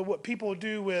music, but what people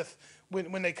do with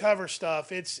when they cover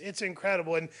stuff. It's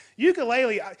incredible. And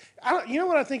ukulele, you know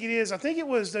what I think it is? I think it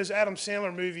was those Adam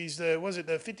Sandler movies. Was it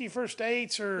the 51st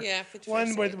Dates or 51st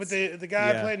one with the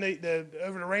guy Yeah. playing the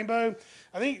Over the Rainbow?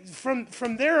 I think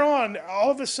from there on, all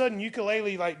of a sudden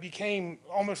ukulele like became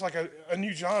almost like a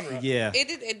new genre. Yeah.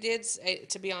 It did.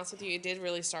 To be honest with you, it did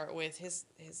really start with his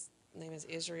name is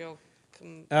Israel.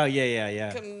 Oh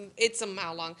yeah. It's a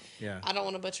mile long. Yeah. I don't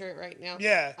want to butcher it right now.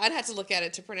 Yeah. I'd have to look at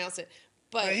it to pronounce it.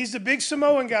 But He's the big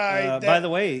Samoan guy. By the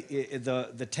way,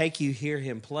 the take you hear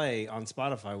him play on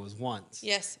Spotify was once.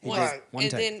 yes, He once. did Right. one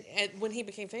And take. then when he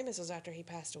became famous was after he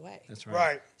passed away. That's right.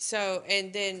 right. So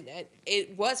and then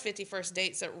it was 51st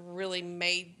Dates that really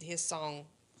made his song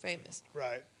famous.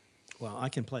 Right. Well, I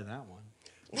can play that one.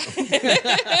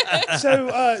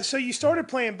 So you started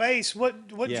playing bass. What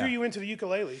Yeah. drew you into the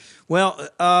ukulele? Well,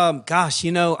 gosh,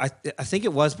 I think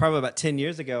it was probably about 10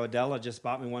 years ago. Adela just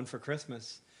bought me one for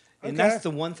Christmas. And Okay. that's the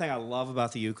one thing I love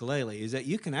about the ukulele is that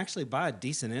you can actually buy a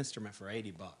decent instrument for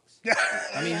 $80.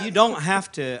 I mean, you don't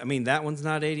have to. I mean, that one's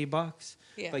not $80,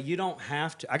 Yeah. but you don't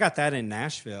have to. I got that in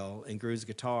Nashville in Gru's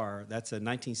Guitar. That's a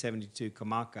 1972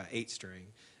 Kamaka 8-string,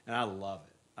 and I love it.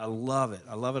 I love it.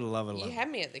 I love it. I love it. I love You it. had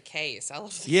me at the case. I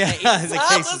love the Yeah, case. the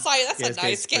I case was like, that's yeah, a the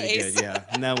nice is pretty case. good,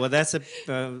 yeah. No, well, that's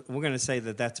we're going to say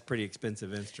that's a pretty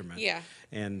expensive instrument. Yeah.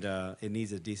 And it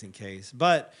needs a decent case.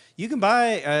 But you can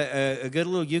buy a good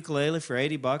little ukulele for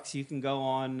 $80. You can go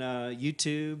on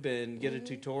YouTube and get a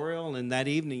tutorial, and that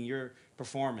evening you're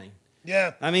performing.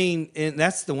 Yeah. I mean, and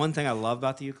that's the one thing I love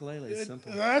about the ukulele. It's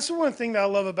simple. That's the one thing that I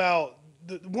love about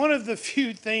one of the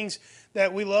few things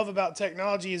that we love about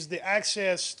technology is the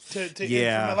access to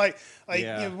Yeah. like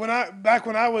Yeah. you know, back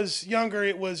when I was younger,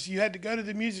 it was you had to go to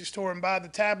the music store and buy the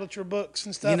tablature books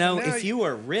and stuff. You know, And now if you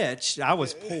were rich, I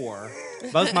was poor.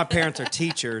 Both my parents are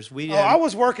teachers. We I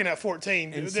was working at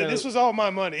 14. And This so- was all my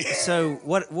money. So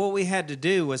what we had to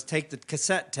do was take the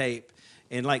cassette tape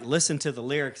and like listen to the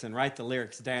lyrics and write the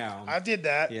lyrics down. I did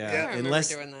that. Yeah. I Yeah. remember Unless-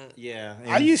 doing that. Yeah.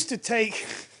 I and- used to take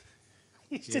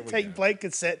Here we go. blank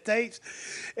cassette tapes,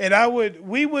 and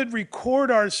we would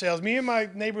record ourselves. Me and my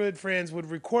neighborhood friends would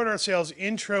record ourselves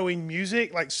introing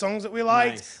music, like songs that we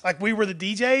liked, Nice. like we were the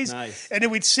DJs. Nice. And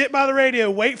then we'd sit by the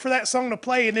radio, wait for that song to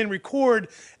play, and then record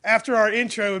after our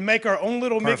intro and make our own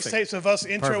little Perfect. mixtapes of us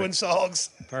introing Perfect. songs.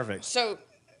 Perfect. So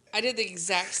I did the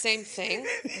exact same thing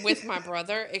with my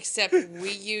brother, except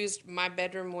we used my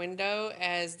bedroom window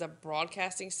as the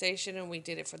broadcasting station, and we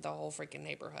did it for the whole freaking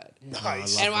neighborhood.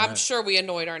 Nice. And I'm that. sure we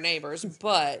annoyed our neighbors,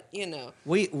 but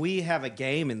We have a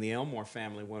game in the Elmore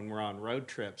family when we're on road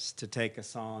trips to take a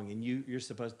song, and you're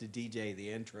supposed to DJ the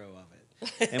intro of it.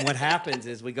 And what happens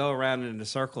is we go around in a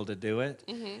circle to do it,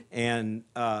 and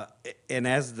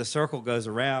as the circle goes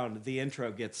around, the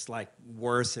intro gets like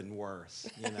worse and worse.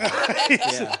 You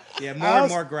know, yeah, more and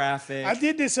more graphic. I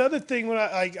did this other thing when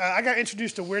I got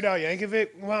introduced to Weird Al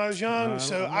Yankovic when I was young.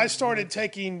 So I started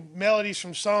taking melodies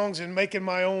from songs and making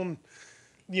my own,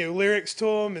 lyrics to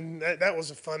them, and that was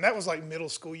fun. That was like middle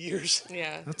school years.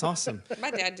 yeah. That's awesome.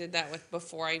 My dad did that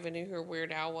before I even knew who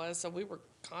Weird Al was, so we were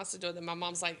constantly doing that. My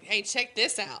mom's like, "Hey, check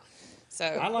this out." So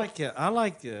I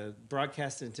like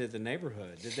broadcasting to the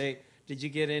neighborhood. Did you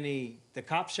get the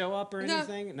cops show up or No.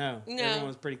 anything? No. No. Everyone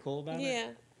was pretty cool about it. yeah.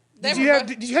 Did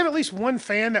you have at least one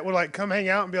fan that would like come hang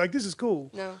out and be like, "This is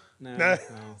cool," No. No. No. No.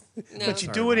 but you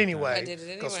Sorry do it about anyway? I did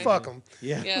it Because anyway. fuck them.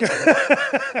 Yeah. Yeah.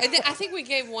 And then I think we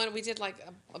gave one. We did like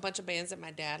a bunch of bands that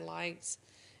my dad liked,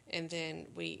 and then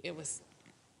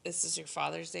this is your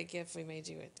Father's Day gift. We made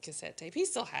you a cassette tape. He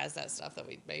still has that stuff that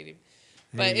we made him,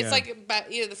 but you it's go. like about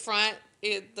the front,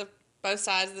 both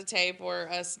sides of the tape were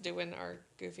us doing our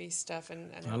goofy stuff,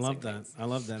 and I love that. I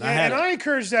love that. Yeah, and I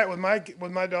encourage that with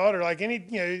my daughter. Like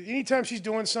anytime she's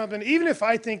doing something, even if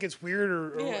I think it's weird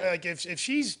or Yeah. like if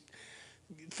she's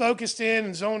focused in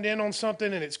and zoned in on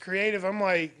something and it's creative, I'm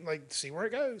like see where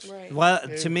it goes. Right. Well,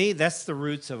 to me, that's the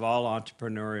roots of all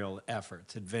entrepreneurial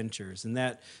efforts, adventures, and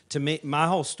that to me, my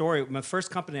whole story. My first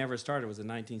company I ever started was in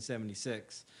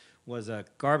 1976. Was a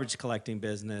garbage collecting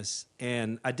business,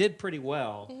 and I did pretty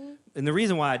well. Mm-hmm. And the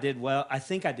reason why I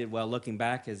think I did well, looking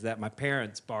back, is that my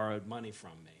parents borrowed money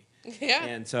from me, Yeah.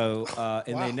 and so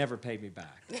and Wow. they never paid me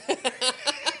back.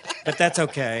 But that's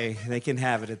okay; they can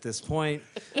have it at this point.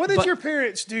 What did But- your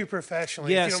parents do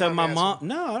professionally? Yeah, if you so don't my mind me mom. asking?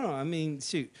 No, I don't. I mean,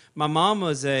 shoot, my mom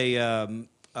was a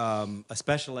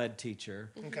special ed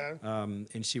teacher, Okay.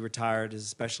 and she retired as a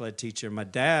special ed teacher. My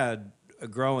dad,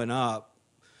 growing up,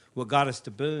 what got us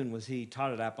to Boone was he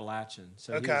taught at Appalachian.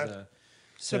 So he Okay. was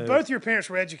So both your parents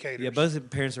were educators. yeah, both of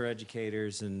parents are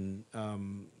educators, and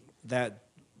that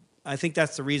I think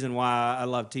that's the reason why I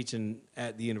love teaching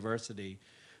at the university.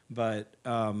 But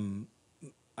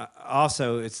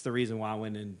also, it's the reason why I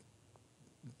went in.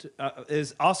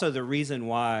 Is also the reason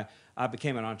why I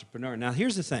became an entrepreneur. Now,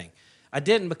 here's the thing: I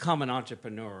didn't become an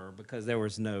entrepreneur because there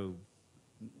was no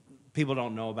people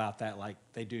don't know about that like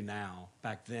they do now.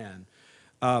 Back then,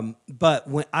 but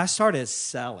when I started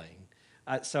selling.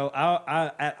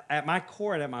 At my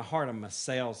core and at my heart, I'm a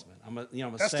salesman. I'm a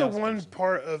That's the salesperson. one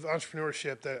part of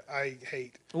entrepreneurship that I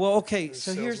hate. Well, okay, so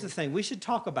salesman. here's the thing. We should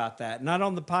talk about that, not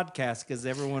on the podcast because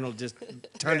everyone will just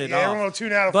turn it Yeah, off. everyone will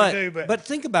tune out if but, we do. But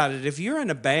think about it. If you're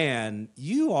in a band,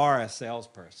 you are a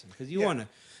salesperson because you Yeah.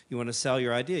 want to sell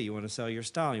your idea. You want to sell your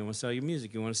style. You want to sell your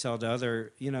music. You want to sell to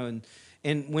other,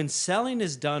 and when selling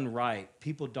is done right,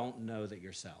 people don't know that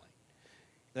you're selling.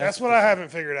 That's what I haven't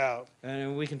figured out.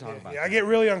 And we can talk about Yeah, that. I get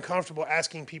really uncomfortable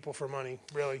asking people for money,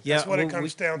 really. That's what it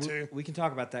comes down to. We can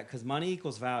talk about that because money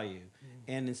equals value.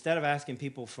 And instead of asking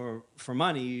people for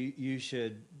money, you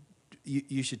should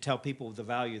tell people the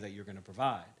value that you're going to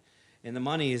provide. And the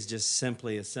money is just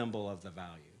simply a symbol of the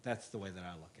value. That's the way that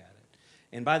I look at it.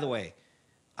 And by the way,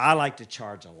 I like to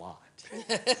charge a lot.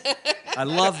 I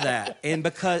love that. And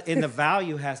the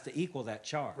value has to equal that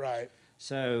charge. Right.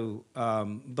 So,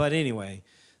 but anyway,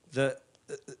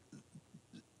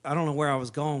 I don't know where I was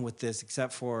going with this,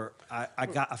 except for I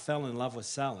fell in love with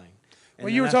selling. And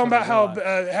Well, you were that's talking what about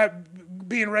I how realized.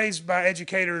 being raised by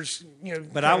educators,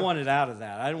 But I wanted out of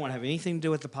that. I didn't want to have anything to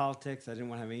do with the politics. I didn't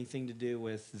want to have anything to do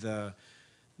with the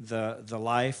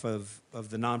life of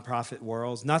the nonprofit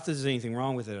worlds. Not that there's anything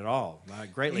wrong with it at all. I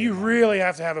greatly You admire really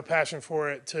have to have a passion for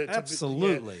it to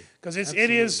Absolutely. because it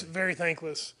is Absolutely. very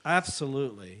thankless.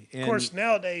 Absolutely. Of course,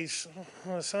 nowadays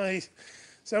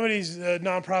some of these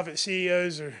nonprofit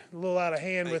CEOs are a little out of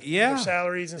hand with Yeah. their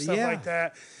salaries and stuff Yeah. like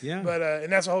that. Yeah. But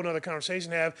and that's a whole other conversation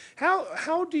to have.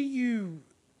 How do you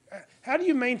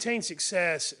maintain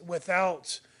success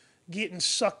without getting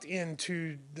sucked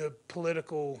into the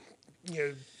political,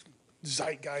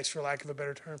 zeitgeist, for lack of a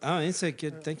better term? Oh, it's a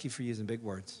good. Thank you for using big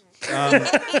words.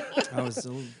 That's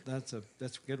a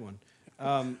good one.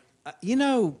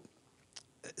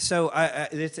 So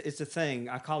it's a thing.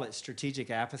 I call it strategic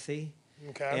apathy.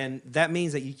 Okay. And that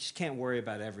means that you just can't worry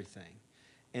about everything.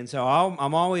 And so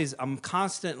I'm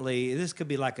constantly, this could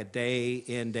be like a day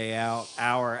in, day out,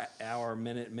 hour,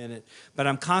 minute, but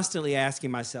I'm constantly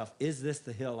asking myself, is this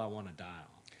the hill I want to die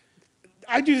on?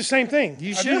 I do the same thing.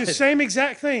 You I do the should. same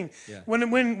exact thing. Yeah.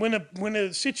 When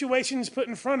a situation is put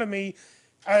in front of me,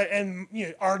 and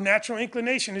our natural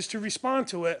inclination is to respond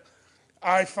to it,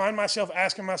 I find myself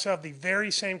asking myself the very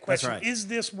same question: right. Is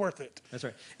this worth it? That's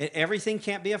right. And everything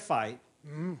can't be a fight.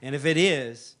 Mm-hmm. And if it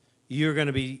is, you're going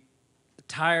to be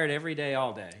tired every day,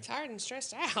 all day. Tired and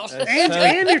stressed out.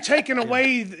 And you're taking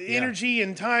away the energy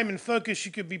and time and focus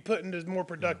you could be put into more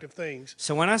productive things.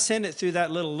 So when I send it through that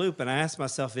little loop and I ask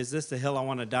myself, is this the hill I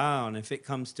want to die on? If it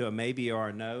comes to a maybe or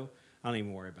a no, I don't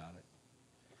even worry about it.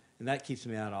 And that keeps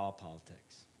me out of all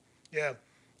politics. Yeah.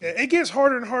 It gets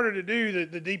harder and harder to do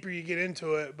the deeper you get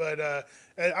into it. But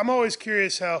I'm always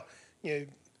curious how,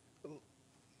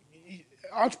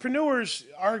 entrepreneurs,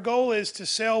 our goal is to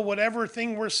sell whatever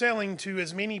thing we're selling to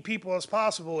as many people as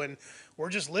possible. And we're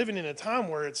just living in a time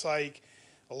where it's like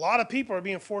a lot of people are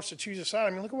being forced to choose a side. I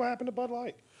mean, look at what happened to Bud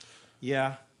Light.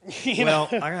 Yeah. You know?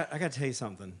 Well, I got to tell you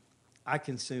something. I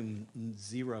consume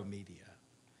zero media.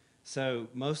 So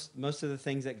most of the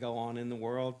things that go on in the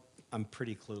world, I'm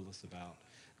pretty clueless about.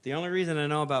 The only reason I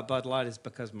know about Bud Light is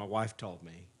because my wife told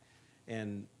me.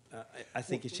 And I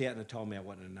think if she hadn't have told me, I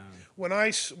wouldn't have known. When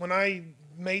I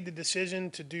made the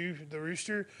decision to do the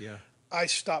Rooster, Yeah. I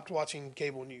stopped watching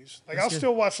cable news. Like That's I'll good.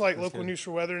 still watch like That's local good. news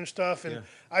for weather and stuff, and Yeah.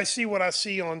 I see what I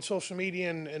see on social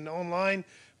media and online.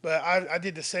 But I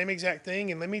did the same exact thing,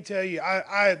 and let me tell you,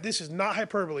 I this is not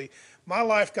hyperbole. My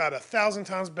life got 1,000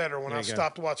 times better when There I you go.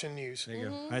 stopped watching news. There you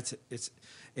go.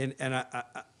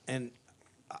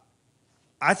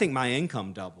 I think my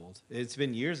income doubled. It's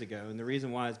been years ago, and the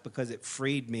reason why is because it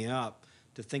freed me up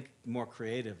to think more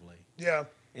creatively. Yeah.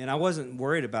 And I wasn't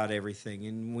worried about everything.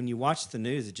 And when you watch the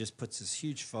news, it just puts this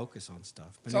huge focus on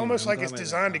stuff. But It's anyway, almost I'm like glad it's we had that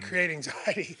designed to comment. create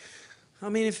anxiety. I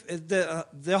mean, if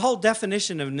the whole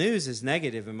definition of news is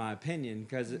negative, in my opinion,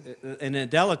 because and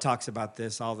Adela talks about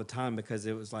this all the time because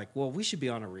it was like, well, we should be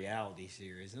on a reality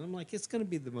series, and I'm like, it's going to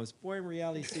be the most boring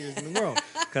reality series in the world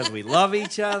because we love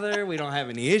each other, we don't have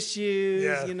any issues,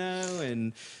 Yeah.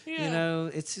 and Yeah.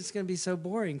 it's just going to be so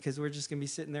boring because we're just going to be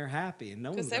sitting there happy, and no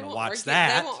one's Because they going to won't watch argue,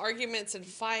 that. They want arguments and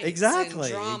fights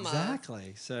Exactly. and drama.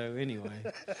 Exactly. So anyway,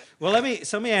 well, let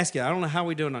me ask you. I don't know how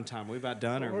we doing on time. We about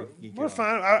done, or We're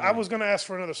fine. I was going to ask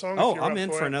for another song. Oh, if you're I'm up in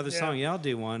for it. another Yeah. song. Yeah, I'll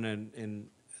do one. And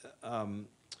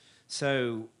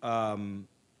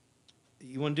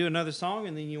You want to do another song,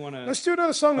 and then you want to. Let's do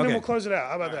another song, and then Okay. we'll close it out.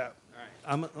 How about that?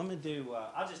 All right. Let me do.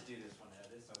 I'll just do this one, Ed.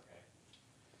 It's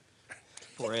okay.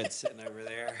 Poor Ed's sitting over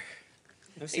there.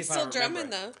 Let's see He's if I still remember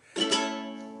drumming it.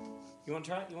 though. You want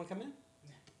to try it? You want to come in?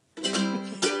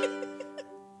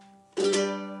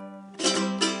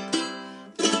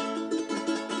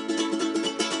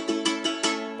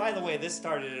 By the way, this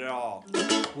started it all.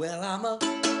 Well, I'm a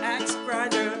axe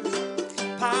grinder,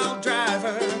 pile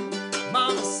driver.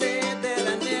 Mama said that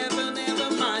I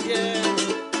never mind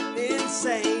you.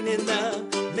 Insane in the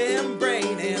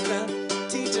membrane, and the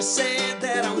teacher said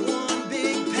that I'm one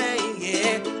big pain.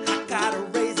 Yeah, I got a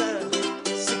razor,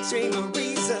 six-string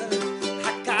razor.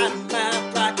 I got a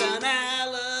mouth like an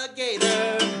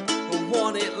alligator. I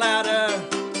want it louder,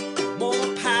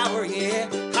 more power. Yeah,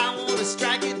 I want to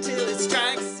strike it till it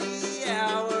strikes the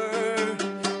hour.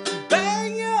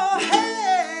 Bang your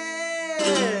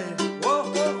head. Whoa,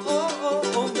 whoa, whoa, whoa,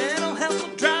 whoa. Mental health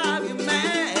will drive you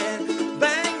mad.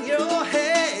 Bang your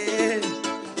head.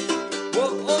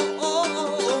 Whoa, whoa, whoa,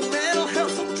 whoa. Mental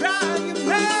health will drive you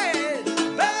mad.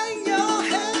 Bang your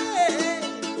head.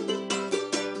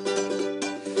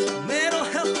 Mental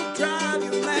health will drive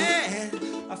you mad.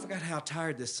 I forgot how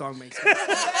tired this song makes me. Bang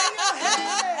your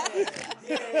head.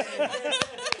 Yeah.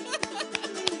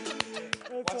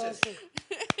 Watch this.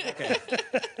 Okay.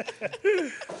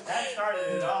 That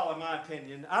started it all, in my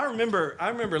opinion. I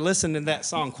remember listening to that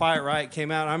song. Quiet Riot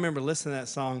came out. I remember listening to that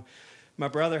song. My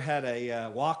brother had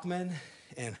a Walkman,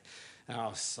 and I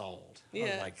was sold. I was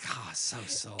Yeah. like, God, so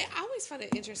sold. I always find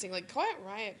it interesting. Like Quiet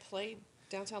Riot played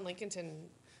downtown Lincolnton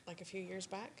like a few years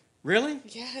back. Really?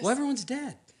 Yes. Well, everyone's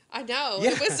dead. I know.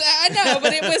 Yeah. It was. I know,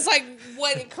 but it was like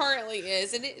what it currently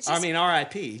is, and it's just. I mean,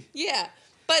 R.I.P. Yeah,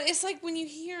 but it's like when you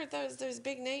hear those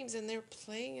big names and they're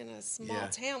playing in a small Yeah.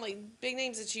 town, like big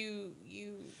names that you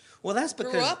Well, that's grew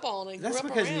because up on and grew that's up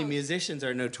because the around. musicians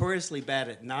are notoriously bad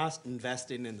at not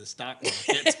investing in the stock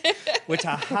market, which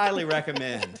I highly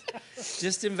recommend.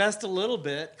 Just invest a little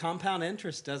bit. Compound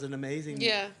interest does an amazing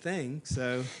thing.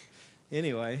 So,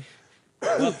 anyway,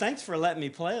 well, thanks for letting me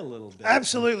play a little bit.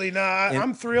 Absolutely. No,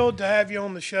 I'm thrilled to have you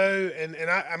on the show, and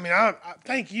I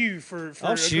thank you for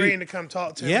Oh, shoot. agreeing to come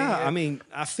talk to me. Yeah, And I mean,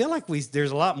 I feel like there's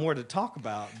a lot more to talk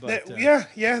about. But there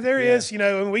yeah. is. You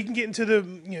know, and we can get into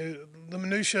the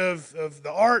minutia of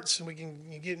the arts, and we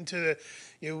can get into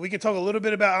we can talk a little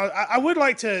bit about. I would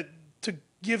like to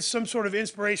give some sort of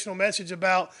inspirational message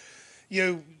about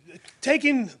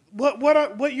taking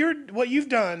what you've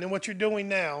done and what you're doing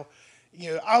now.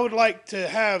 I would like to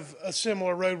have a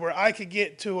similar road where I could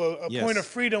get to a Yes. point of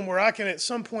freedom where I can at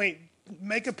some point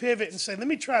make a pivot and say, let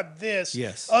me try this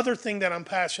Yes. other thing that I'm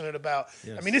passionate about.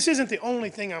 Yes. I mean, this isn't the only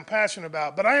thing I'm passionate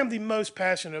about, but I am the most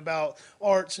passionate about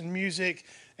arts and music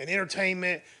and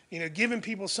entertainment, giving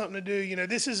people something to do.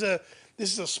 This is a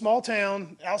small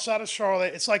town outside of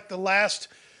Charlotte. It's like the last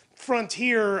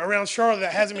frontier around Charlotte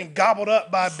that hasn't been gobbled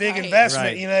up by big Right.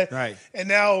 investment, Right. And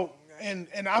now, and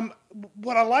I'm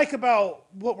what I like about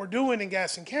what we're doing in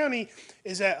Gaston County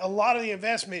is that a lot of the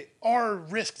investment are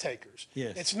risk takers.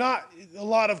 Yes. It's not a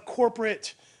lot of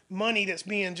corporate money that's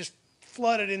being just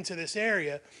flooded into this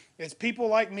area. It's people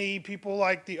like me, people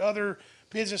like the other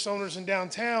business owners in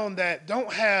downtown that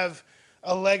don't have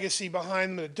a legacy behind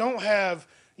them, that don't have,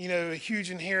 a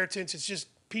huge inheritance. It's just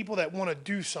people that want to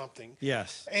do something.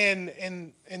 Yes. And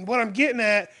what I'm getting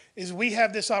at is we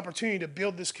have this opportunity to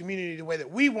build this community the way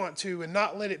that we want to, and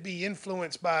not let it be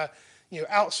influenced by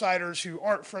outsiders who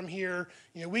aren't from here.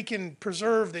 We can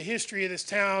preserve the history of this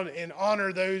town and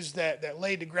honor those that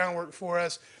laid the groundwork for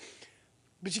us.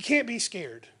 But you can't be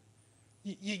scared.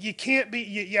 You can't be.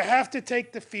 You have to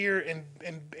take the fear,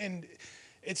 and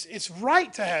it's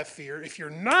right to have fear. If you're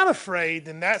not afraid,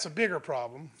 then that's a bigger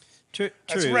problem. True.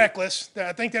 That's reckless.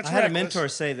 I think that's I had reckless. a mentor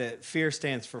say that fear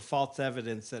stands for false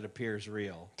evidence that appears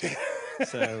real.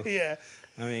 So, Yeah.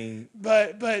 I mean,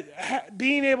 But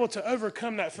being able to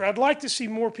overcome that fear, I'd like to see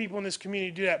more people in this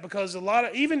community do that, because a lot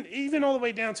of even all the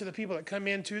way down to the people that come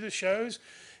into the shows,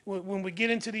 when we get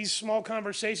into these small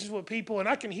conversations with people, and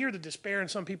I can hear the despair in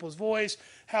some people's voice,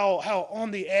 how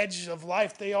on the edge of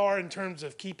life they are in terms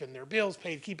of keeping their bills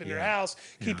paid, keeping their house,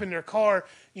 keeping their car.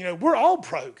 We're all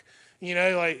broke.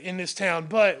 Like in this town,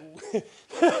 but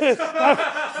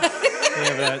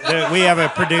we have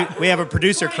a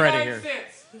producer credit here.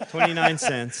 29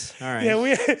 cents. All right.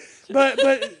 yeah,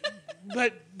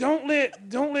 but don't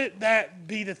let that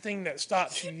be the thing that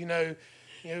stops you.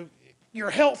 Your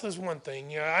health is one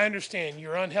thing. I understand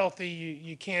you're unhealthy.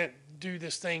 You can't do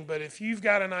this thing, but if you've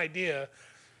got an idea,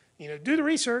 do the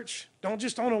research. Don't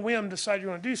just on a whim decide you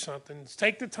want to do something.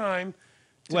 Take the time.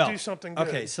 do something good.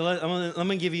 Okay, so I'm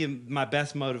gonna give you my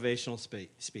best motivational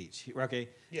speech. Okay,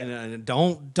 Yeah. and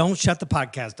don't shut the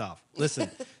podcast off. Listen.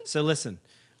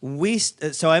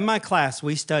 So in my class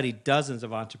we studied dozens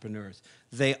of entrepreneurs.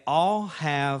 They all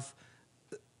have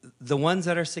the ones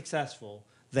that are successful.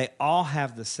 They all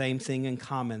have the same thing in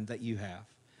common that you have,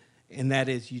 and that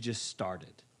is you just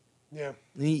started. Yeah.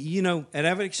 You know, at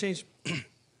Evan Exchange,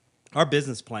 our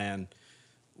business plan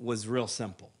was real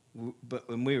simple, but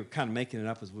when we were kind of making it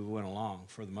up as we went along,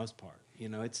 for the most part. You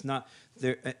know, it's not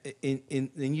there.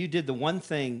 And you did the one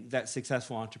thing that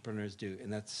successful entrepreneurs do,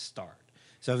 and that's start.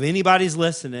 So if anybody's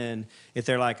listening, if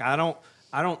they're like, I don't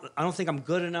think I'm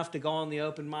good enough to go on the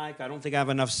open mic. I don't think I have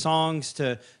enough songs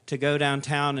to go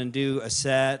downtown and do a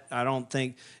set. I don't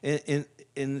think. And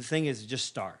the thing is, just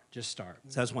start. So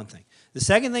that's one thing. The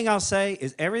second thing I'll say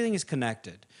is everything is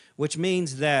connected, which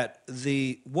means that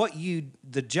the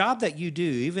job that you do,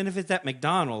 even if it's at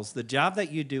McDonald's, the job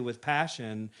that you do with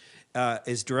passion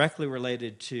is directly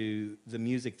related to the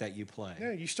music that you play.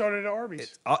 Yeah, you started at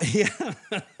Arby's. Yeah.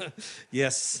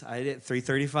 Yes, I did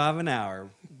 $3.35 an hour,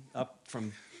 up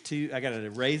from $2. I got to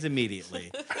raise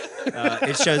immediately.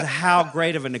 It shows how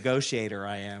great of a negotiator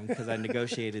I am because I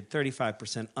negotiated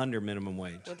 35% under minimum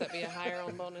wage. Would that be a higher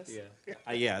on bonus?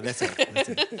 Yeah, that's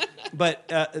it. But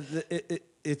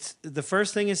it's the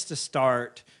first thing is to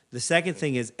start. The second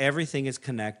thing is everything is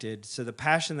connected. So the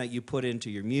passion that you put into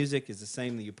your music is the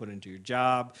same that you put into your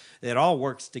job. It all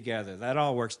works together.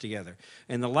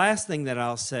 And the last thing that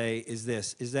I'll say is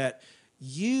this, is that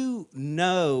you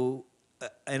know,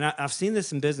 and I've seen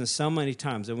this in business so many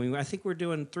times. I mean, I think we're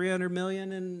doing $300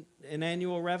 million in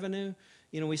annual revenue.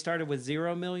 You know, we started with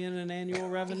 $0 million in annual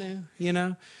revenue, you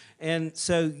know? And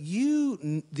so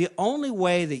the only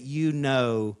way that you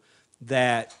know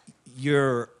that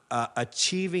you're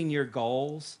achieving your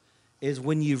goals is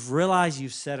when you've realized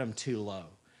you've set them too low.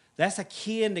 That's a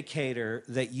key indicator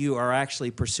that you are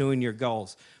actually pursuing your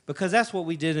goals, because that's what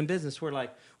we did in business. We're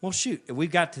like, well, shoot, if we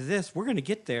got to this, we're going to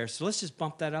get there, so let's just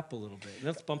bump that up a little bit.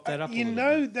 Let's bump that up a little bit. You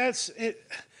know, that's it.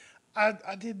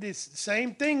 I did this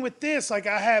same thing with this. Like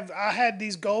I had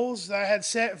these goals that I had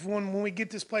set for when we get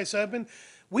this place open.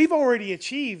 We've already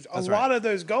achieved a lot of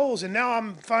those goals, and now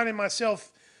I'm finding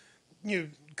myself,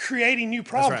 creating new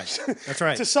problems. That's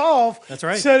right. to solve. That's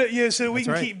right. So that we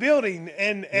can keep building.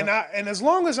 And as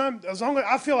long as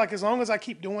I feel like as long as I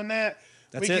keep doing that,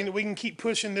 we can keep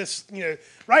pushing this.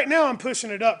 Right now I'm pushing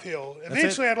it uphill.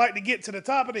 Eventually, I'd like to get to the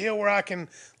top of the hill where I can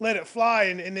let it fly,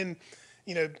 and then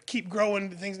keep growing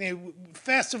things.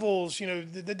 Festivals.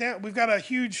 We've got a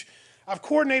huge. I've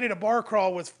coordinated a bar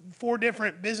crawl with 4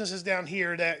 different businesses down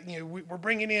here that we're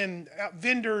bringing in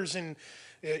vendors and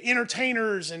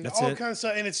entertainers and all kinds of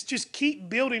stuff, and it's just keep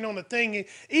building on the thing.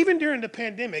 Even during the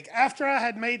pandemic, after I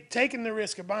had taken the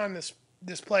risk of buying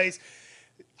this place,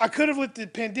 I could have let the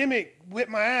pandemic whip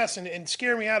my ass and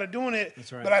scare me out of doing it.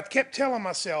 That's right. But I kept telling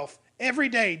myself, every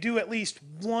day, do at least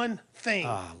one thing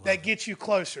that gets you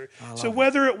closer. So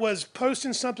whether it was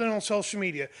posting something on social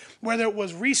media, whether it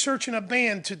was researching a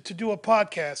band to do a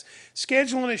podcast,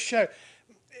 scheduling a show,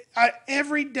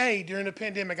 every day during the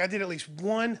pandemic, I did at least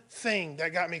one thing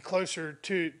that got me closer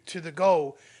to the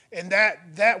goal. And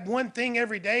that one thing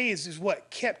every day is what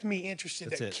kept me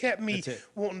interested, kept me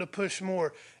wanting to push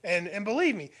more. And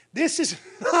believe me, this is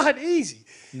not easy.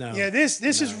 No. This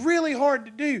is really hard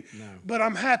to do. No. But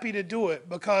I'm happy to do it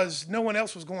because no one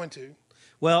else was going to.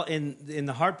 Well, and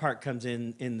the hard part comes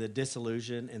in the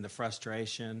disillusion and the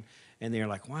frustration, and you're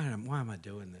like, why am I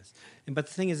doing this? But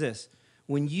the thing is this.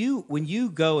 When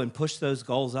you go and push those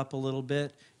goals up a little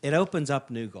bit, it opens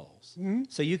up new goals. Mm-hmm.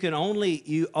 So you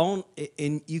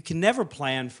can never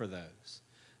plan for those.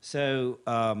 So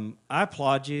I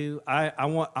applaud you. I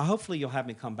hopefully you'll have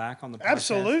me come back on the podcast.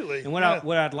 Absolutely. And what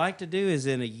I'd like to do is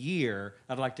in a year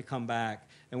I'd like to come back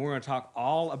and we're going to talk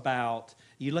all about.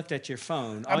 You looked at your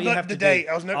phone. All you have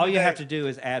to do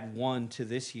is add 1 to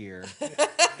this year.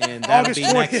 And that'll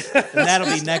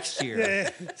be next year.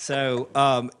 Yeah. So,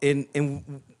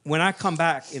 when I come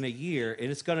back in a year,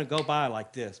 and it's going to go by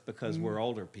like this because we're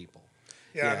older people.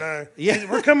 Yeah, I know.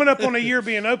 Yeah, we're coming up on a year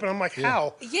being open. I'm like,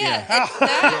 how? Yeah.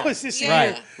 How is this?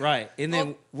 Right. And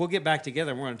then we'll get back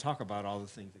together and we're going to talk about all the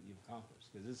things that you've accomplished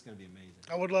because this is going to be amazing.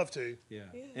 I would love to. Yeah.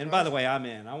 And by the way, I'm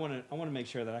in. I want to make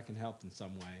sure that I can help in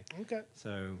some way. Okay.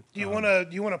 So, do you want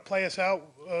to play us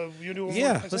out? You do.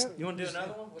 Yeah. You want to do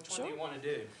another one? Which one do you want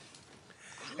to do?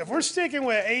 If we're sticking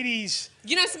with 80s...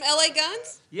 You know some LA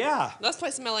Guns? Yeah. Let's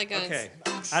play some LA Guns. Okay.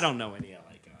 I don't know any LA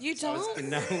Guns. You don't?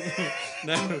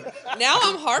 No. Now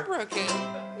I'm heartbroken.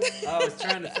 I was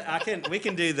trying to... We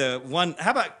can do the one...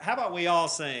 How about we all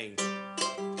sing?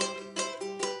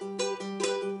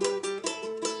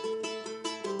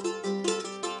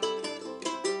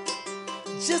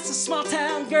 Just a small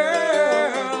town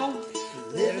girl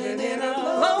living in a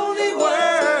lonely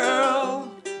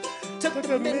world. Took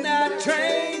the midnight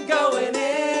train going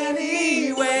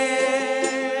anywhere.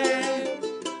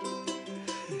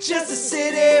 Just a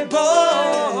city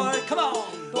boy, come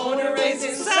on, born and raised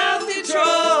in South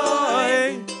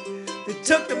Detroit. They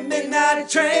took the midnight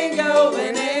train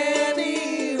going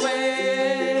anywhere.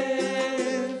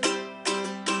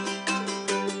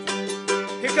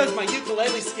 Here goes my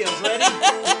ukulele skills. Ready?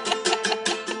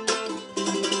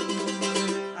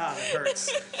 Ah, it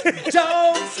hurts.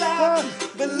 Don't stop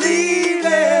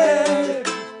believing.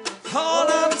 Hold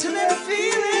on to that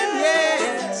feeling.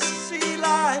 Yes, see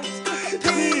lights,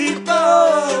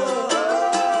 people.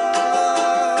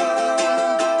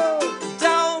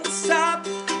 Don't stop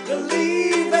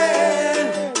believing.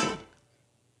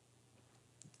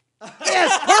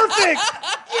 Yes, perfect.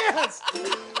 Yes.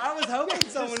 I was hoping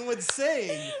someone would sing.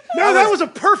 No, that was a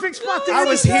perfect spot to I end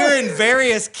was the show. hearing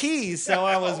various keys, so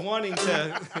I was wanting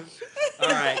to. All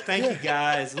right, thank you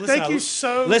guys. Listen, Thank you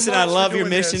so Listen, I much for love your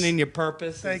doing mission this. and your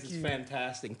purpose. Thank This you. is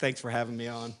fantastic. Thanks for having me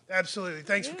on. Absolutely.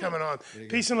 Thanks for coming on.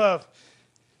 Peace and love.